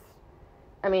 it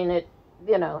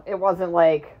wasn't,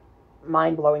 like,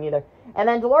 mind-blowing either. And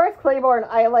then Dolores Claiborne,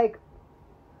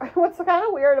 what's kind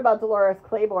of weird about Dolores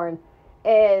Claiborne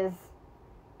is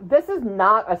this is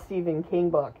not a Stephen King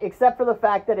book, except for the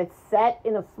fact that it's set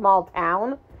in a small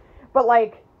town. But,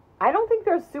 like, I don't think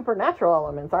there's supernatural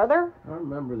elements, are there? I don't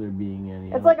remember there being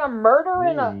any. It's like a murder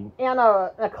and an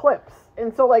eclipse.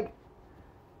 And so, like,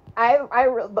 I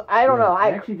don't know. I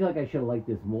actually feel like I should have liked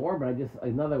this more, but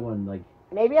another one, like...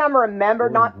 Maybe I'm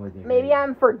maybe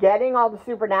I'm forgetting all the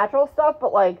supernatural stuff,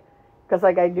 but, like, because,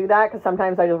 like, I do that, because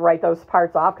sometimes I just write those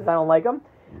parts off because I don't like them.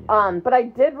 Yeah. But I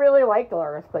did really like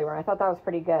Dolores Claiborne. I thought that was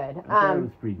pretty good. I thought it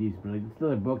was pretty decent, but it's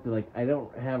still a book that, like, I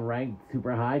don't have ranked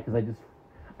super high, because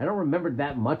I don't remember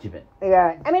that much of it.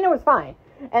 Yeah, I mean, it was fine.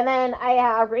 And then I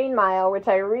have Green Mile, which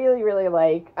I really, really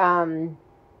like.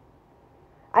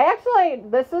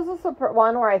 This is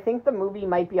one where I think the movie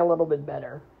might be a little bit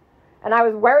better. And I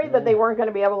was worried that they weren't going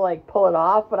to be able to, like, pull it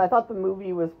off, but I thought the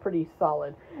movie was pretty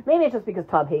solid. Maybe it's just because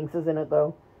Tom Hanks is in it,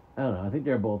 though. I don't know. I think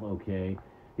they're both okay.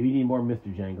 If you need more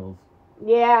Mr. Jangles.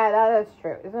 Yeah, that is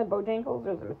true. Isn't it Bojangles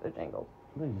or is it Mr. Jangles?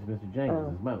 I think it's Mr.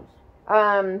 Jangles, his mouse.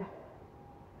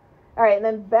 Alright, and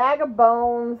then Bag of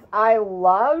Bones I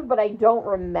loved, but I don't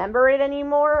remember it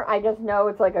anymore. I just know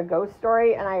it's like a ghost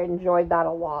story, and I enjoyed that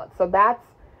a lot. So that's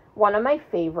one of my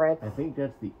favorites. I think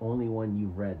that's the only one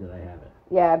you've read that I haven't.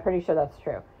 Yeah, I'm pretty sure that's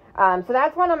true. So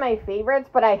that's one of my favorites,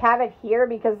 but I have it here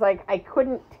because, like, I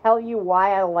couldn't tell you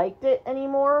why I liked it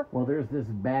anymore. Well, there's this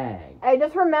bag. I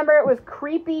just remember it was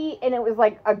creepy, and it was,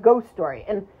 like, a ghost story.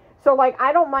 And so, like,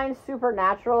 I don't mind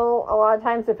supernatural a lot of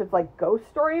times if it's, like, ghost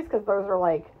stories, because those are,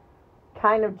 like,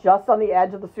 kind of just on the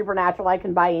edge of the supernatural I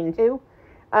can buy into.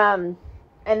 And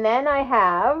then I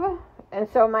have, and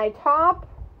so my top,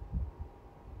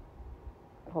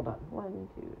 hold on, 1, 2,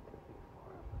 3, 4,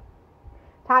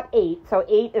 top 8, so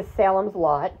 8 is Salem's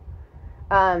Lot.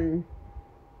 I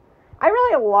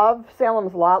really love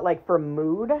Salem's Lot, like, for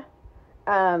mood.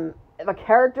 The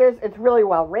characters, it's really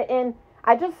well written.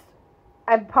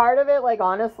 I'm part of it, like,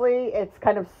 honestly, it's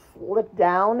kind of slipped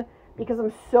down because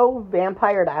I'm so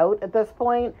vampired out at this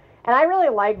point. And I really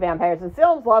like vampires. And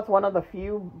Salem's Lot's one of the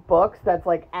few books that's,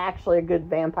 like, actually a good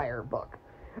vampire book.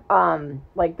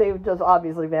 Like, they've just,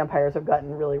 obviously, vampires have gotten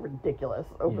really ridiculous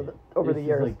over the years. This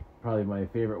is, like, probably my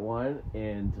favorite one,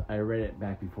 and I read it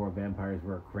back before vampires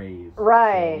were a craze.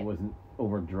 Right. So it wasn't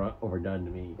overdone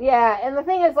to me. Yeah, and the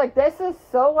thing is, like, this is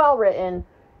so well written,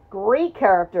 great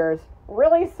characters,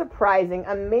 really surprising,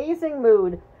 amazing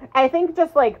mood. I think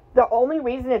just, like, the only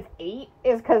reason it's 8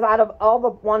 is because out of all the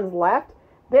ones left,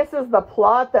 this is the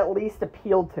plot that least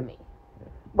appealed to me. Yeah.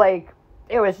 Like,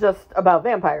 it was just about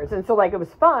vampires, and so, like, it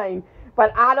was fine,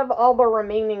 but out of all the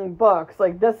remaining books,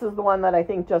 like, this is the one that I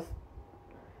think just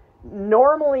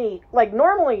normally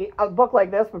a book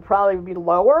like this would probably be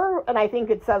lower, and I think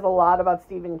it says a lot about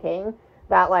Stephen King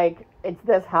that, like, it's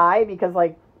this high, because,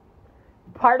 like,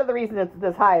 part of the reason it's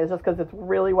this high is just because it's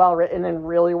really well written and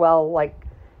really well, like,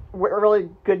 really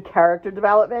good character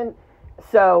development.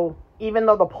 So even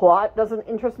though the plot doesn't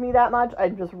interest me that much,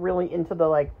 I'm just really into the,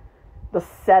 like, the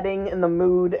setting and the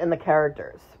mood and the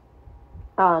characters.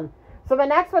 So the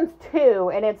next one's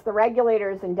 2, and it's The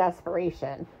Regulators in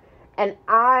Desperation. And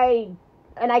I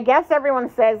guess everyone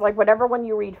says, like, whatever one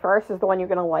you read first is the one you're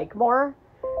going to like more.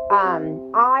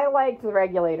 I liked The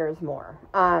Regulators more.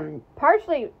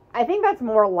 Partially, I think that's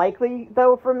more likely,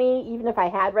 though, for me, even if I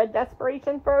had read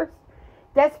Desperation first.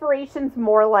 Desperation's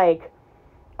more like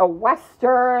a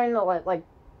Western, like,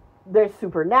 there's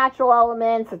supernatural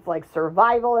elements, it's like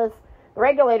survivalist. The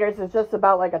Regulators is just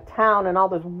about, like, a town and all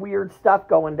this weird stuff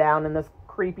going down in this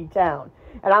creepy town.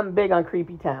 And I'm big on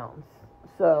creepy towns.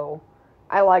 So,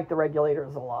 I like The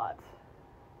Regulators a lot.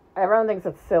 Everyone thinks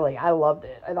it's silly. I loved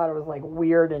it. I thought it was, like,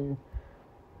 weird and...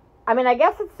 I mean, I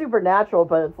guess it's supernatural,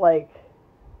 but it's, like,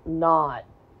 not.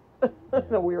 In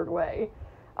a weird way.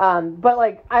 But,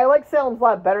 like, I like Salem's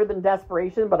Lot better than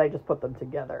Desperation, but I just put them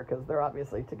together, because they're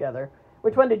obviously together.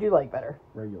 Which one did you like better?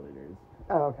 Regulators.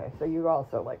 Oh, okay. So you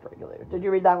also liked Regulators. Did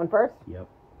you read that one first? Yep.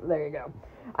 There you go.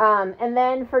 And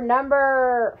then for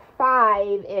number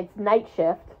 5, it's Night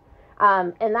Shift.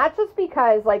 And that's just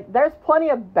because, like, there's plenty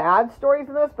of bad stories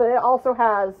in this, but it also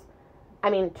has, I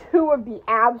mean, 2 of the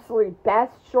absolute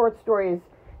best short stories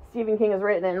Stephen King has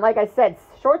written. And like I said,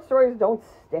 short stories don't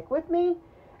stick with me.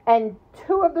 And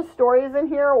two of the stories in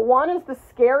here, one is the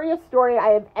scariest story I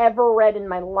have ever read in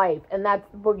my life, and that's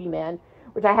The Boogeyman,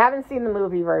 which I haven't seen the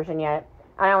movie version yet.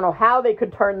 I don't know how they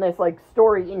could turn this, like,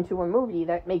 story into a movie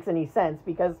that makes any sense,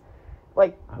 because,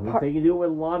 like... I wish they could do it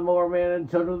with Lawnmower Man and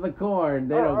Children of the Corn.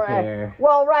 They don't care.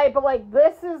 Well, right, but, like,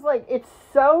 this is, like, it's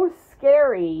so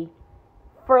scary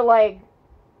for, like,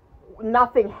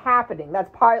 nothing happening.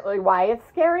 That's partly why it's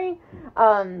scary.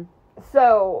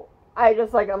 So... I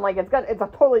just, like, I'm like, it's a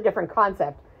totally different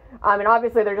concept. And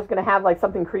obviously they're just going to have, like,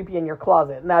 something creepy in your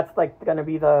closet. And that's, like, going to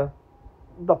be the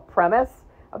premise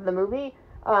of the movie.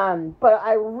 But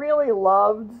I really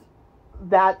loved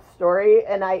that story.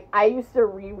 And I used to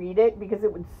reread it because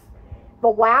the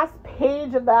last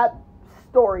page of that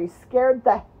story scared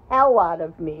the hell out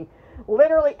of me.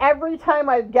 Literally every time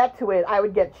I'd get to it, I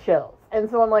would get chills. And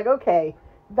so I'm like, okay,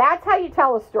 that's how you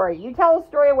tell a story. You tell a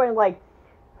story when, like,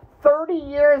 30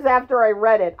 years after I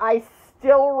read it, I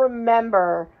still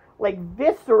remember, like,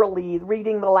 viscerally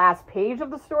reading the last page of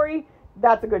the story.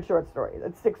 That's a good short story.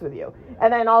 That sticks with you.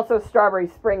 And then also Strawberry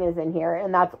Spring is in here,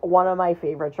 and that's one of my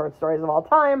favorite short stories of all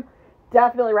time.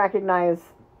 Definitely recognize,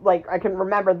 like, I can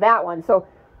remember that one. So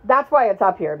that's why it's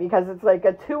up here, because it's, like,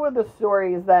 two of the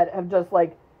stories that have just,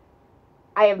 like,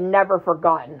 I have never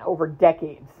forgotten over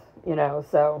decades, you know,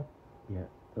 so... Yeah.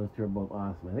 Those two are both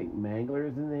awesome. I think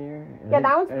Mangler's in there. Yeah,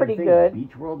 that one's pretty good.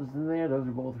 Beach World is in there. Those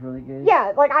are both really good.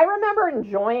 Yeah, like, I remember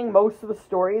enjoying most of the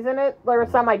stories in it. There were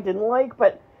some I didn't like,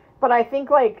 but I think,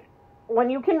 like, when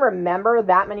you can remember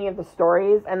that many of the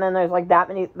stories, and then there's, like, that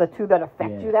many, the two that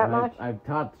affect you that much. I've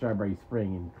taught Strawberry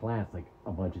Spring in class, like,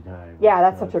 a bunch of times. Yeah,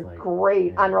 that's such a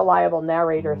great, unreliable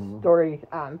narrator story.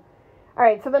 All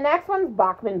right, so the next one's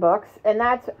Bachman books, and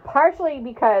that's partially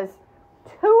because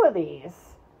two of these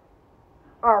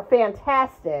are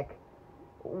fantastic.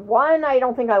 One I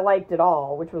don't think I liked at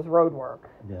all, which was Roadwork.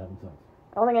 Yeah, that one sucks.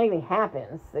 I don't think anything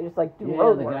happens. They just, like, do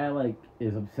road the work. guy, like,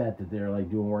 is upset that they're,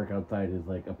 like, doing work outside his,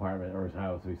 like, apartment or his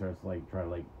house, so he starts, like, trying to,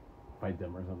 like, fight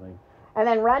them or something. And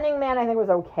then Running Man I think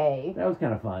was okay. That was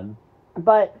kind of fun.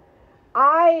 But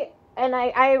I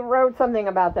wrote something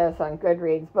about this on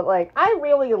Goodreads, but, like, I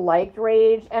really liked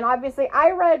Rage, and obviously I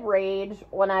read Rage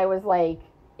when I was, like,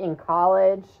 in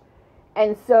college.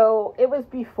 And so it was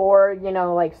before, you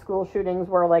know, like, school shootings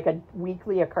were, like, a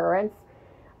weekly occurrence.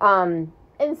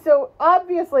 And so,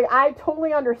 obviously, I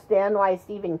totally understand why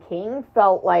Stephen King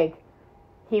felt like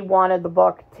he wanted the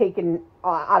book taken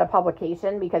out of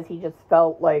publication, because he just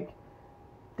felt like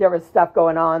there was stuff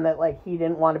going on that, like, he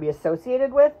didn't want to be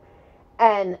associated with.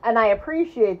 And I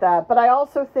appreciate that, but I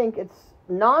also think it's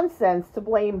nonsense to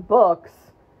blame books.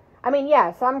 I mean,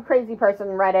 yeah, some crazy person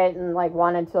read it and, like,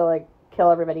 wanted to, like, kill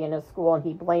everybody in his school, and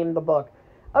he blamed the book.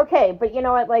 Okay, but you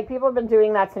know what, like, people have been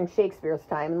doing that since Shakespeare's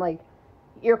time, and, like,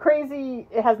 you're crazy,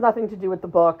 it has nothing to do with the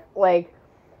book, like,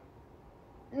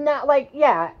 not, like,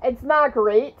 yeah, it's not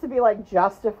great to be, like,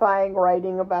 justifying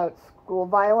writing about school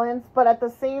violence, but at the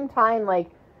same time, like,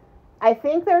 I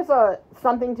think there's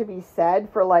something to be said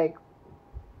for, like,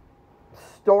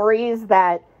 stories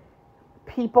that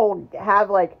people have,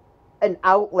 like, an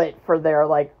outlet for their,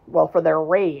 like, well, for their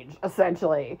rage,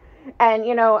 essentially. And,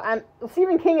 you know,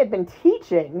 Stephen King had been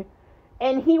teaching,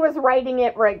 and he was writing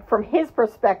it, like, from his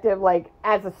perspective, like,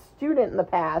 as a student in the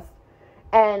past.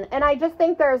 And I just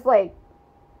think there's, like,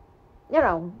 you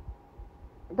know,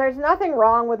 there's nothing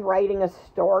wrong with writing a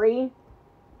story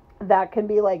that can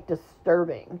be, like,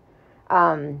 disturbing.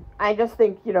 I just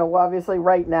think, you know, obviously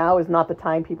right now is not the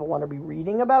time people want to be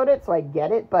reading about it, so I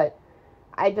get it, but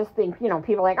I just think, you know,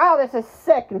 people are like, oh, this is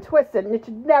sick and twisted, and it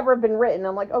should never have been written.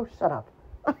 I'm like, oh, shut up.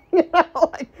 You know,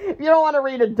 like, if you don't want to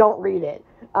read it, don't read it.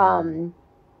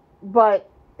 But,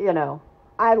 you know,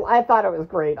 I thought it was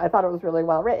great. I thought it was really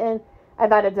well written. I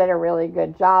thought it did a really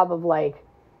good job of, like,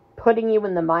 putting you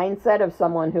in the mindset of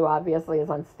someone who obviously is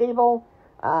unstable.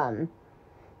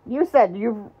 You said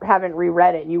you haven't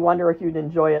reread it, and you wonder if you'd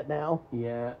enjoy it now.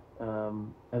 Yeah,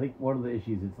 I think one of the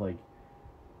issues is, like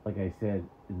I said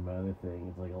in my other thing,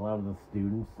 it's, like, a lot of the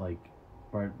students, like,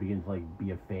 begin to, like,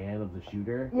 be a fan of the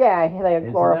shooter. Yeah, they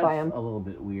glorify him. A little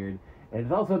bit weird. And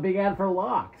it's also a big ad for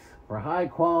locks, for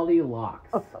high-quality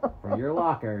locks, for your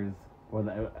lockers. Or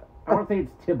I want to say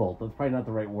it's Tybalt. That's probably not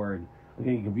the right word. I'm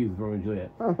getting confused with Romeo and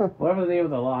Juliet. Whatever the name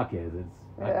of the lock is, it's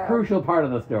a crucial part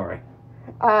of the story.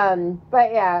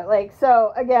 But yeah, like,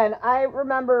 so, again, I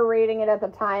remember reading it at the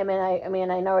time, and I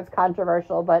mean, I know it's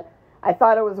controversial, but I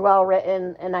thought it was well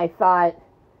written, and I thought,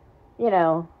 you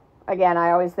know, again,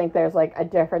 I always think there's, like, a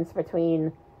difference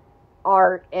between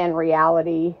art and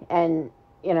reality, and,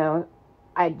 you know,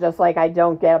 I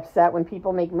don't get upset when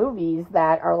people make movies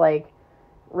that are, like,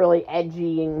 really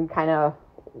edgy and kind of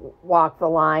walk the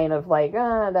line of, like,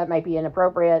 that might be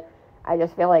inappropriate. I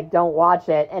just feel like don't watch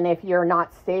it. And if you're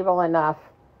not stable enough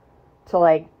to,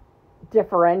 like,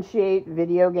 differentiate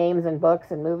video games and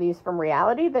books and movies from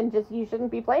reality, then just you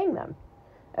shouldn't be playing them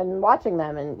and watching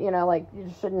them. And, you know, like,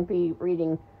 you shouldn't be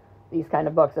reading these kind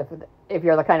of books if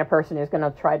you're the kind of person who's going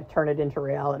to try to turn it into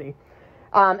reality.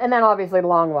 And then obviously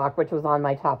Long Walk, which was on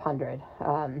my top 100.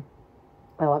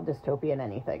 I love dystopian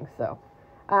anything. So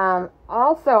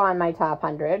also on my top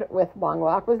 100 with Long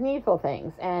Walk was Needful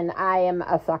Things. And I am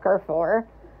a sucker for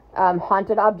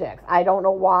haunted objects. I don't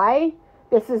know why.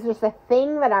 This is just a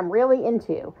thing that I'm really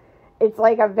into. It's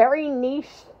like a very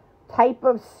niche type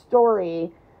of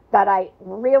story that I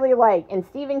really like. And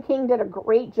Stephen King did a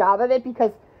great job of it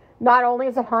because not only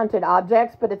is it haunted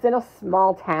objects, but it's in a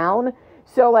small town.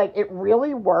 So, like, it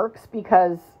really works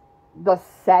because the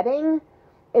setting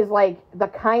is, like, the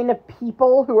kind of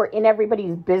people who are in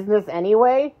everybody's business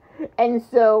anyway. And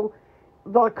so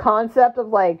the concept of,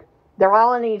 like, they're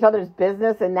all in each other's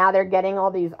business and now they're getting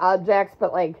all these objects,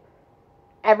 but, like,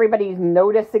 everybody's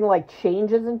noticing, like,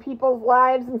 changes in people's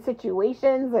lives and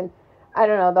situations. And I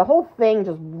don't know, the whole thing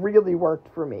just really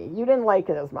worked for me. You didn't like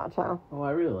it as much, huh? Oh,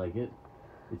 I really like it.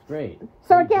 It's great.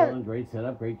 So great again, villain, great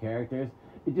setup, great characters.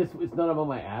 It's not among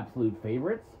my absolute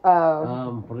favorites.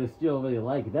 Oh. But I still really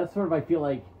like it. That's sort of, I feel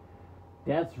like,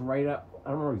 that's right up, I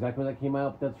don't remember exactly when that came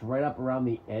out, but that's right up around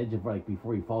the edge of, like,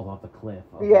 before he falls off the cliff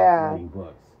of writing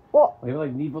books. Well, I feel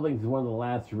like Needful Things is one of the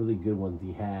last really good ones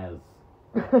he has.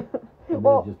 And then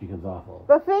it just becomes awful.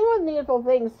 The thing with Needful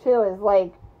Things, too, is,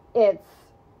 like, it's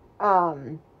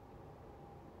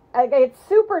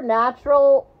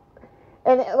supernatural.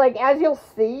 And, like, as you'll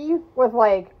see with,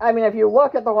 like, I mean, if you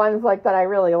look at the ones, like, that I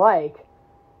really like,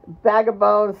 Bag of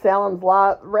Bones, Salem's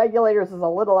Lot, Regulators is a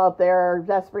little out there,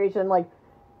 Desperation, like,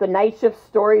 the Night Shift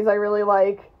stories I really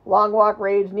like, Long Walk,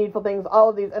 Rage, Needful Things, all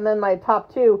of these, and then my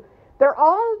top 2, they're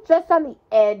all just on the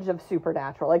edge of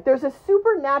supernatural. Like, there's a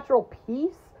supernatural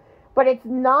piece, but it's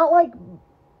not, like,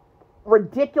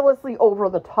 ridiculously over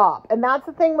the top. And that's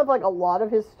the thing with, like, a lot of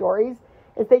his stories,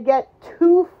 is they get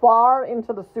too far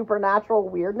into the supernatural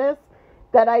weirdness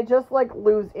that I just, like,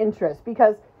 lose interest.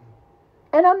 Because,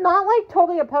 and I'm not, like,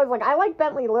 totally opposed. Like, I like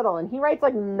Bentley Little, and he writes,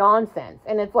 like, nonsense.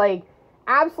 And it's, like,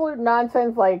 absolute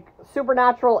nonsense, like,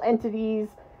 supernatural entities,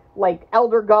 like,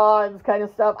 elder gods kind of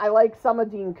stuff. I like some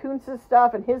of Dean Koontz's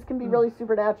stuff, and his can be really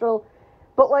supernatural.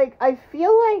 But, like, I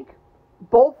feel like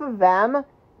both of them,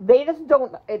 they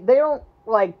don't,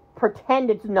 like, pretend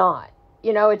it's not.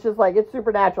 You know, it's just like, it's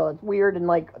supernatural, it's weird and,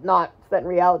 like, not set in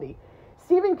reality.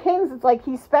 Stephen King's, it's like,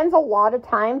 he spends a lot of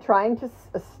time trying to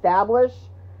establish,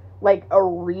 like, a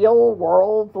real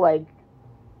world, like,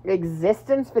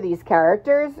 existence for these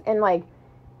characters, and, like,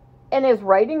 and his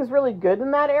writing's really good in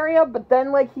that area, but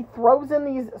then, like, he throws in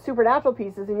these supernatural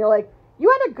pieces, and you're like, you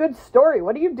had a good story,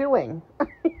 what are you doing?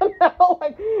 You know,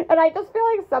 like, and I just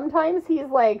feel like sometimes he's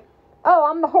like, oh,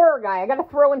 I'm the horror guy, I gotta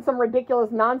throw in some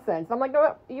ridiculous nonsense. I'm like,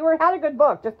 no, you had a good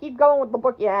book, just keep going with the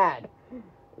book you had,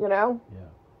 you know?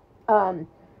 Yeah.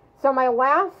 So my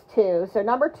last 2, so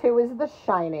number 2 is The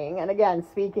Shining, and again,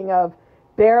 speaking of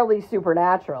barely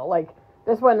supernatural, like,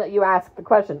 this one you ask the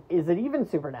question, is it even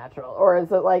supernatural? Or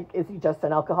is it like, is he just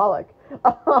an alcoholic?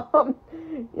 You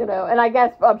know, and I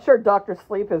guess, I'm sure Dr.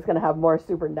 Sleep is gonna have more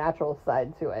supernatural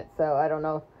side to it, so I don't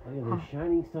know. Oh, yeah, the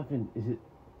Shining stuff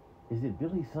is it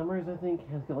Billy Summers, I think,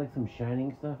 has got, like, some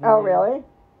Shining stuff in Oh, there? really?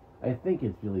 I think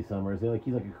it's Billy Summers.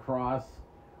 He's, like, across,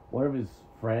 one of his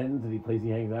friends that he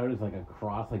hangs out is, like,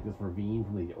 across, like, this ravine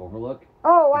from the Overlook.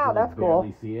 Oh, wow, you can, like, that's cool.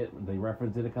 barely see it. They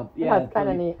reference it a couple... Yeah, that's kind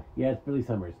of neat. Yeah, it's Billy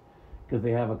Summers. Because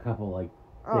they have a couple, like,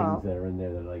 things that are in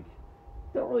there that, like,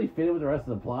 don't really fit in with the rest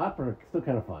of the plot, but are still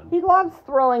kind of fun. He loves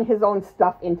throwing his own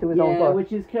stuff into his own book. Yeah,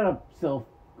 which is kind of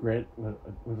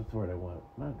what's the word I want?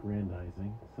 Not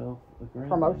grandizing.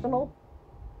 Promotional?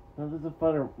 No, there's a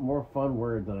more fun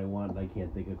word that I want that I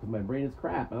can't think of because my brain is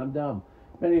crap and I'm dumb.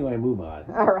 But anyway, move on.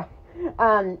 All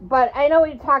right. But I know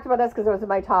we talked about this because it was in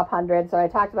my top 100, so I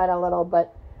talked about it a little.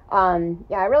 But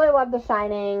yeah, I really love The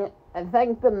Shining. I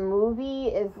think the movie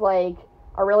is like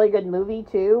a really good movie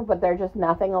too, but they're just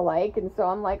nothing alike. And so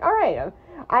I'm like, all right.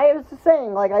 I was just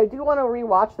saying, like, I do want to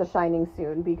rewatch The Shining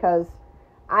soon because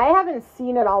I haven't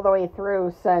seen it all the way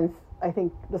through since I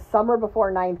think the summer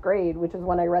before 9th grade, which is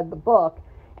when I read the book.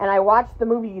 And I watched the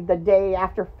movie the day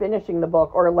after finishing the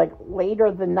book, or like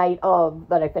later the night of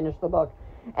that I finished the book.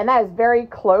 And that is very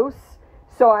close.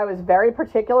 So I was very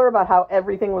particular about how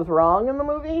everything was wrong in the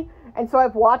movie. And so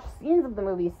I've watched scenes of the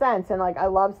movie since, and like I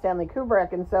love Stanley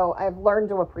Kubrick, and so I've learned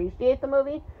to appreciate the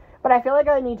movie. But I feel like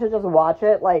I need to just watch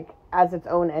it, like, as its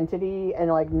own entity and,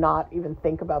 like, not even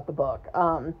think about the book.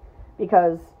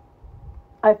 Because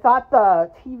I thought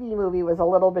the TV movie was a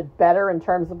little bit better in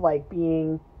terms of, like,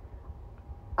 being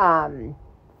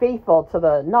faithful to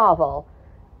the novel.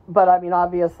 But, I mean,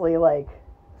 obviously, like,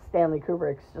 Stanley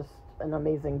Kubrick's just an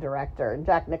amazing director. And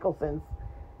Jack Nicholson's,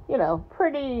 you know,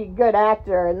 pretty good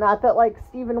actor. And not that, like,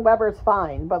 Steven Weber's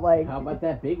fine, but, like... How about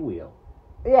that big wheel?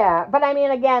 Yeah, but I mean,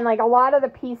 again, like, a lot of the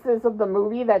pieces of the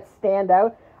movie that stand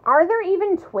out... Are there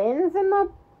even twins in the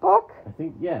book? I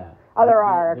think, yeah. Oh, there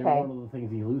are, they're okay. one of the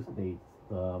things he hallucinates.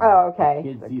 Oh, okay. The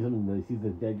kid sees him, he sees the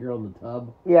dead girl in the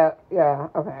tub. Yeah,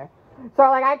 okay. So,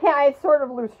 like, I sort of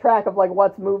lose track of, like,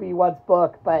 what's movie, what's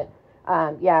book, but,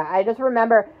 yeah, I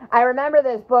remember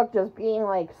this book just being,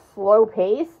 like,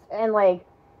 slow-paced, and, like,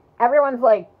 everyone's,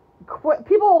 like,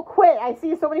 people will quit. I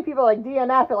see so many people, like,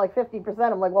 DNF at, like,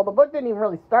 50%. I'm like, well, the book didn't even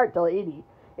really start till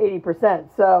 80%.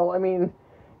 So, I mean,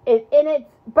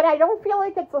 but I don't feel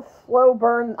like it's a slow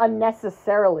burn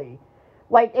unnecessarily.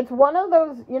 Like, it's one of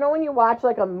those, you know, when you watch,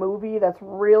 like, a movie that's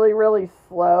really, really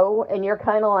slow, and you're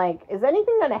kind of like, is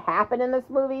anything going to happen in this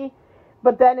movie?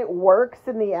 But then it works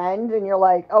in the end, and you're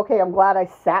like, okay, I'm glad I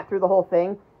sat through the whole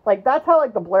thing. Like, that's how,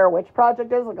 like, the Blair Witch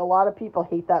Project is. Like, a lot of people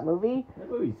hate that movie. That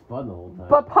movie's fun the whole time.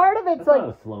 But part of it's, like...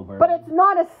 not a slow burn. But it's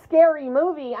not a scary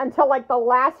movie until, like, the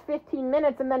last 15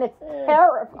 minutes, and then it's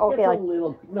terrifying. Okay, like,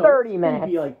 30 minutes.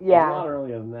 Creepy, like, yeah. A lot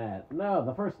earlier than that. No,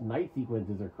 the first night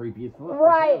sequences are creepy as fuck.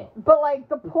 Right. But, like,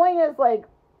 the point is, like,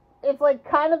 it's, like,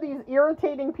 kind of these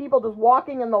irritating people just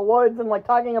walking in the woods and, like,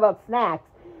 talking about snacks.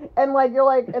 And, like, you're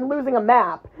like, and losing a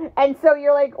map. And so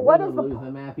you're like, what is the... lose the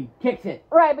map, he kicks it.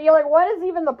 Right, but you're like, what is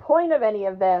even the point of any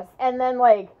of this? And then,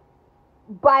 like,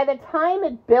 by the time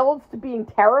it builds to being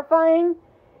terrifying,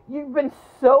 you've been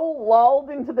so lulled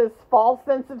into this false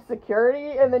sense of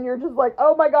security, and then you're just like,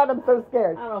 oh my god, I'm so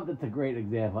scared. I don't know if that's a great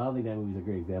example. I don't think that movie's a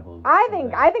great example. I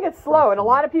think it's slow, and a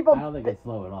lot of people... I don't think it's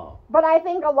slow at all. But I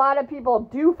think a lot of people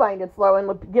do find it slow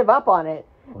and give up on it.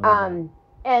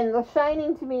 And The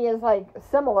Shining to me is, like,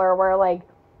 similar, where, like,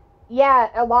 yeah,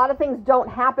 a lot of things don't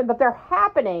happen, but they're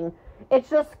happening. It's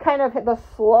just kind of the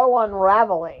slow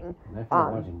unraveling. And I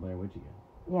feel watching Blair Witch again.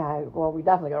 Yeah, well, we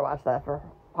definitely gotta watch that for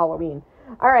Halloween.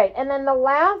 Alright, and then the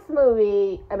last book,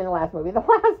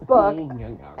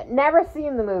 never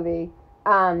seen the movie,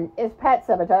 is Pet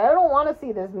Sematary. I don't want to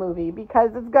see this movie,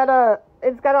 because it's got a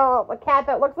cat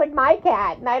that looks like my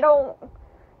cat, and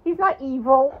he's not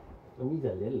evil. Oh, he's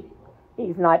a little evil.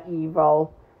 He's not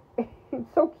evil. He's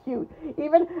so cute.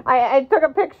 Even, I took a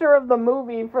picture of the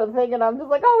movie for the thing, and I'm just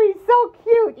like, oh, he's so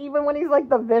cute. Even when he's, like,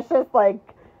 the vicious, like,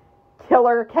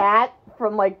 killer cat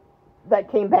from, like, that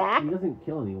came back. He doesn't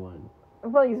kill anyone.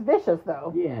 Well, he's vicious,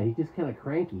 though. Yeah, he's just kind of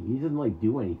cranky. He doesn't, like,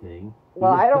 do anything.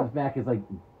 Well, he comes back as, like,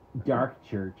 dark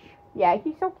church. Yeah,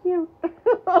 he's so cute. Yeah,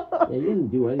 he doesn't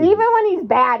do anything. Even when he's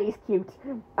bad, he's cute.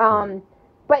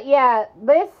 But, yeah,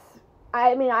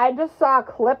 I just saw a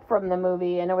clip from the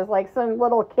movie, and it was like some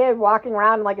little kid walking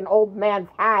around in like an old man's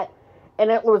hat, and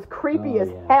it was creepy as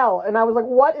hell. And I was like,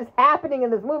 what is happening in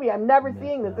this movie? I'm never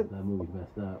seeing this. That movie's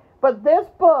messed up. But this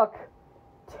book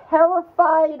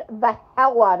terrified the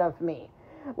hell out of me.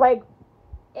 Like,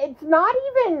 it's not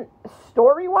even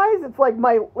story-wise, it's like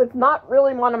it's not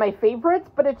really one of my favorites,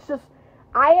 but it's just,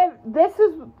 this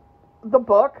is the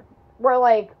book where,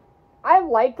 like, I've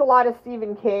liked a lot of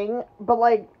Stephen King, but,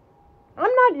 like,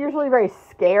 I'm not usually very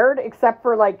scared, except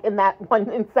for, like, in that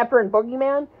one, in Separate and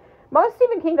Boogeyman. Most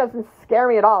Stephen King doesn't scare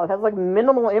me at all. It has, like,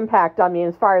 minimal impact on me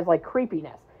as far as, like,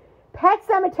 creepiness. Pet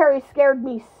Sematary scared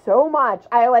me so much.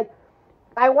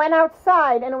 I went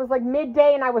outside, and it was, like,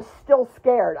 midday, and I was still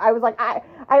scared. I was, like,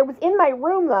 I was in my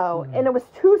room, though, and it was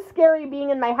too scary being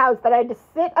in my house that I had to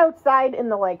sit outside in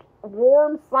the, like,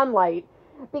 warm sunlight,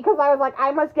 because I was, like,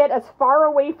 I must get as far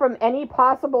away from any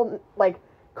possible, like,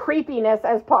 creepiness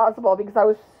as possible, because I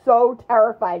was so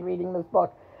terrified reading this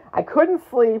book. I couldn't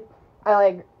sleep.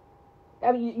 I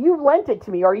mean, you lent it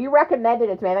to me, or you recommended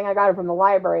it to me. I think I got it from the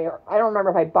library. I don't remember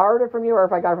if I borrowed it from you or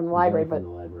if I got it from the library.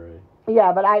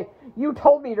 Yeah, but you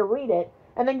told me to read it,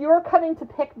 and then you were coming to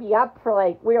pick me up for,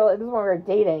 like, this is when we were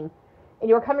dating, and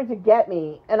you were coming to get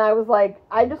me, and I was like,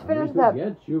 I just finished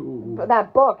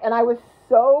that book, and I was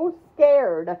so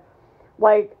scared.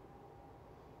 Like,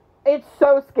 it's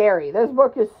so scary. This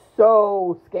book is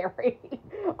so scary.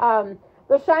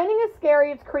 The Shining is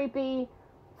scary. It's creepy.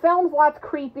 Film's lots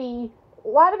creepy. A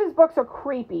lot of his books are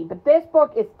creepy, but this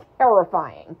book is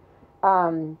terrifying.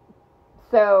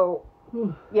 So,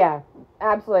 yeah,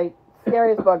 absolutely.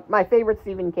 Scariest book. My favorite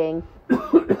Stephen King.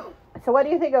 So what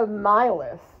do you think of my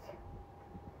list?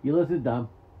 Your list is dumb.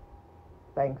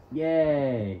 Thanks.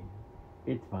 Yay.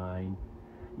 It's fine.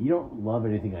 You don't love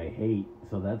anything I hate,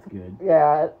 so that's good.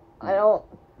 Yeah, I don't...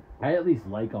 I at least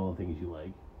like all the things you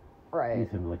like. Right. At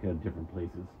least in, like, different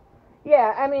places.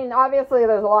 Yeah, I mean, obviously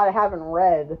there's a lot I haven't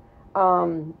read.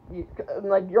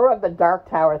 Like, you're at the Dark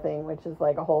Tower thing, which is,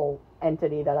 like, a whole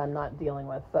entity that I'm not dealing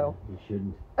with, so... You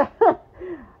shouldn't.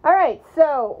 Alright,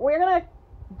 so, we're gonna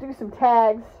do some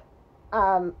tags.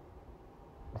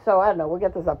 So, I don't know, we'll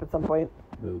get this up at some point.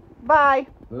 Boo. Bye!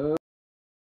 Boo.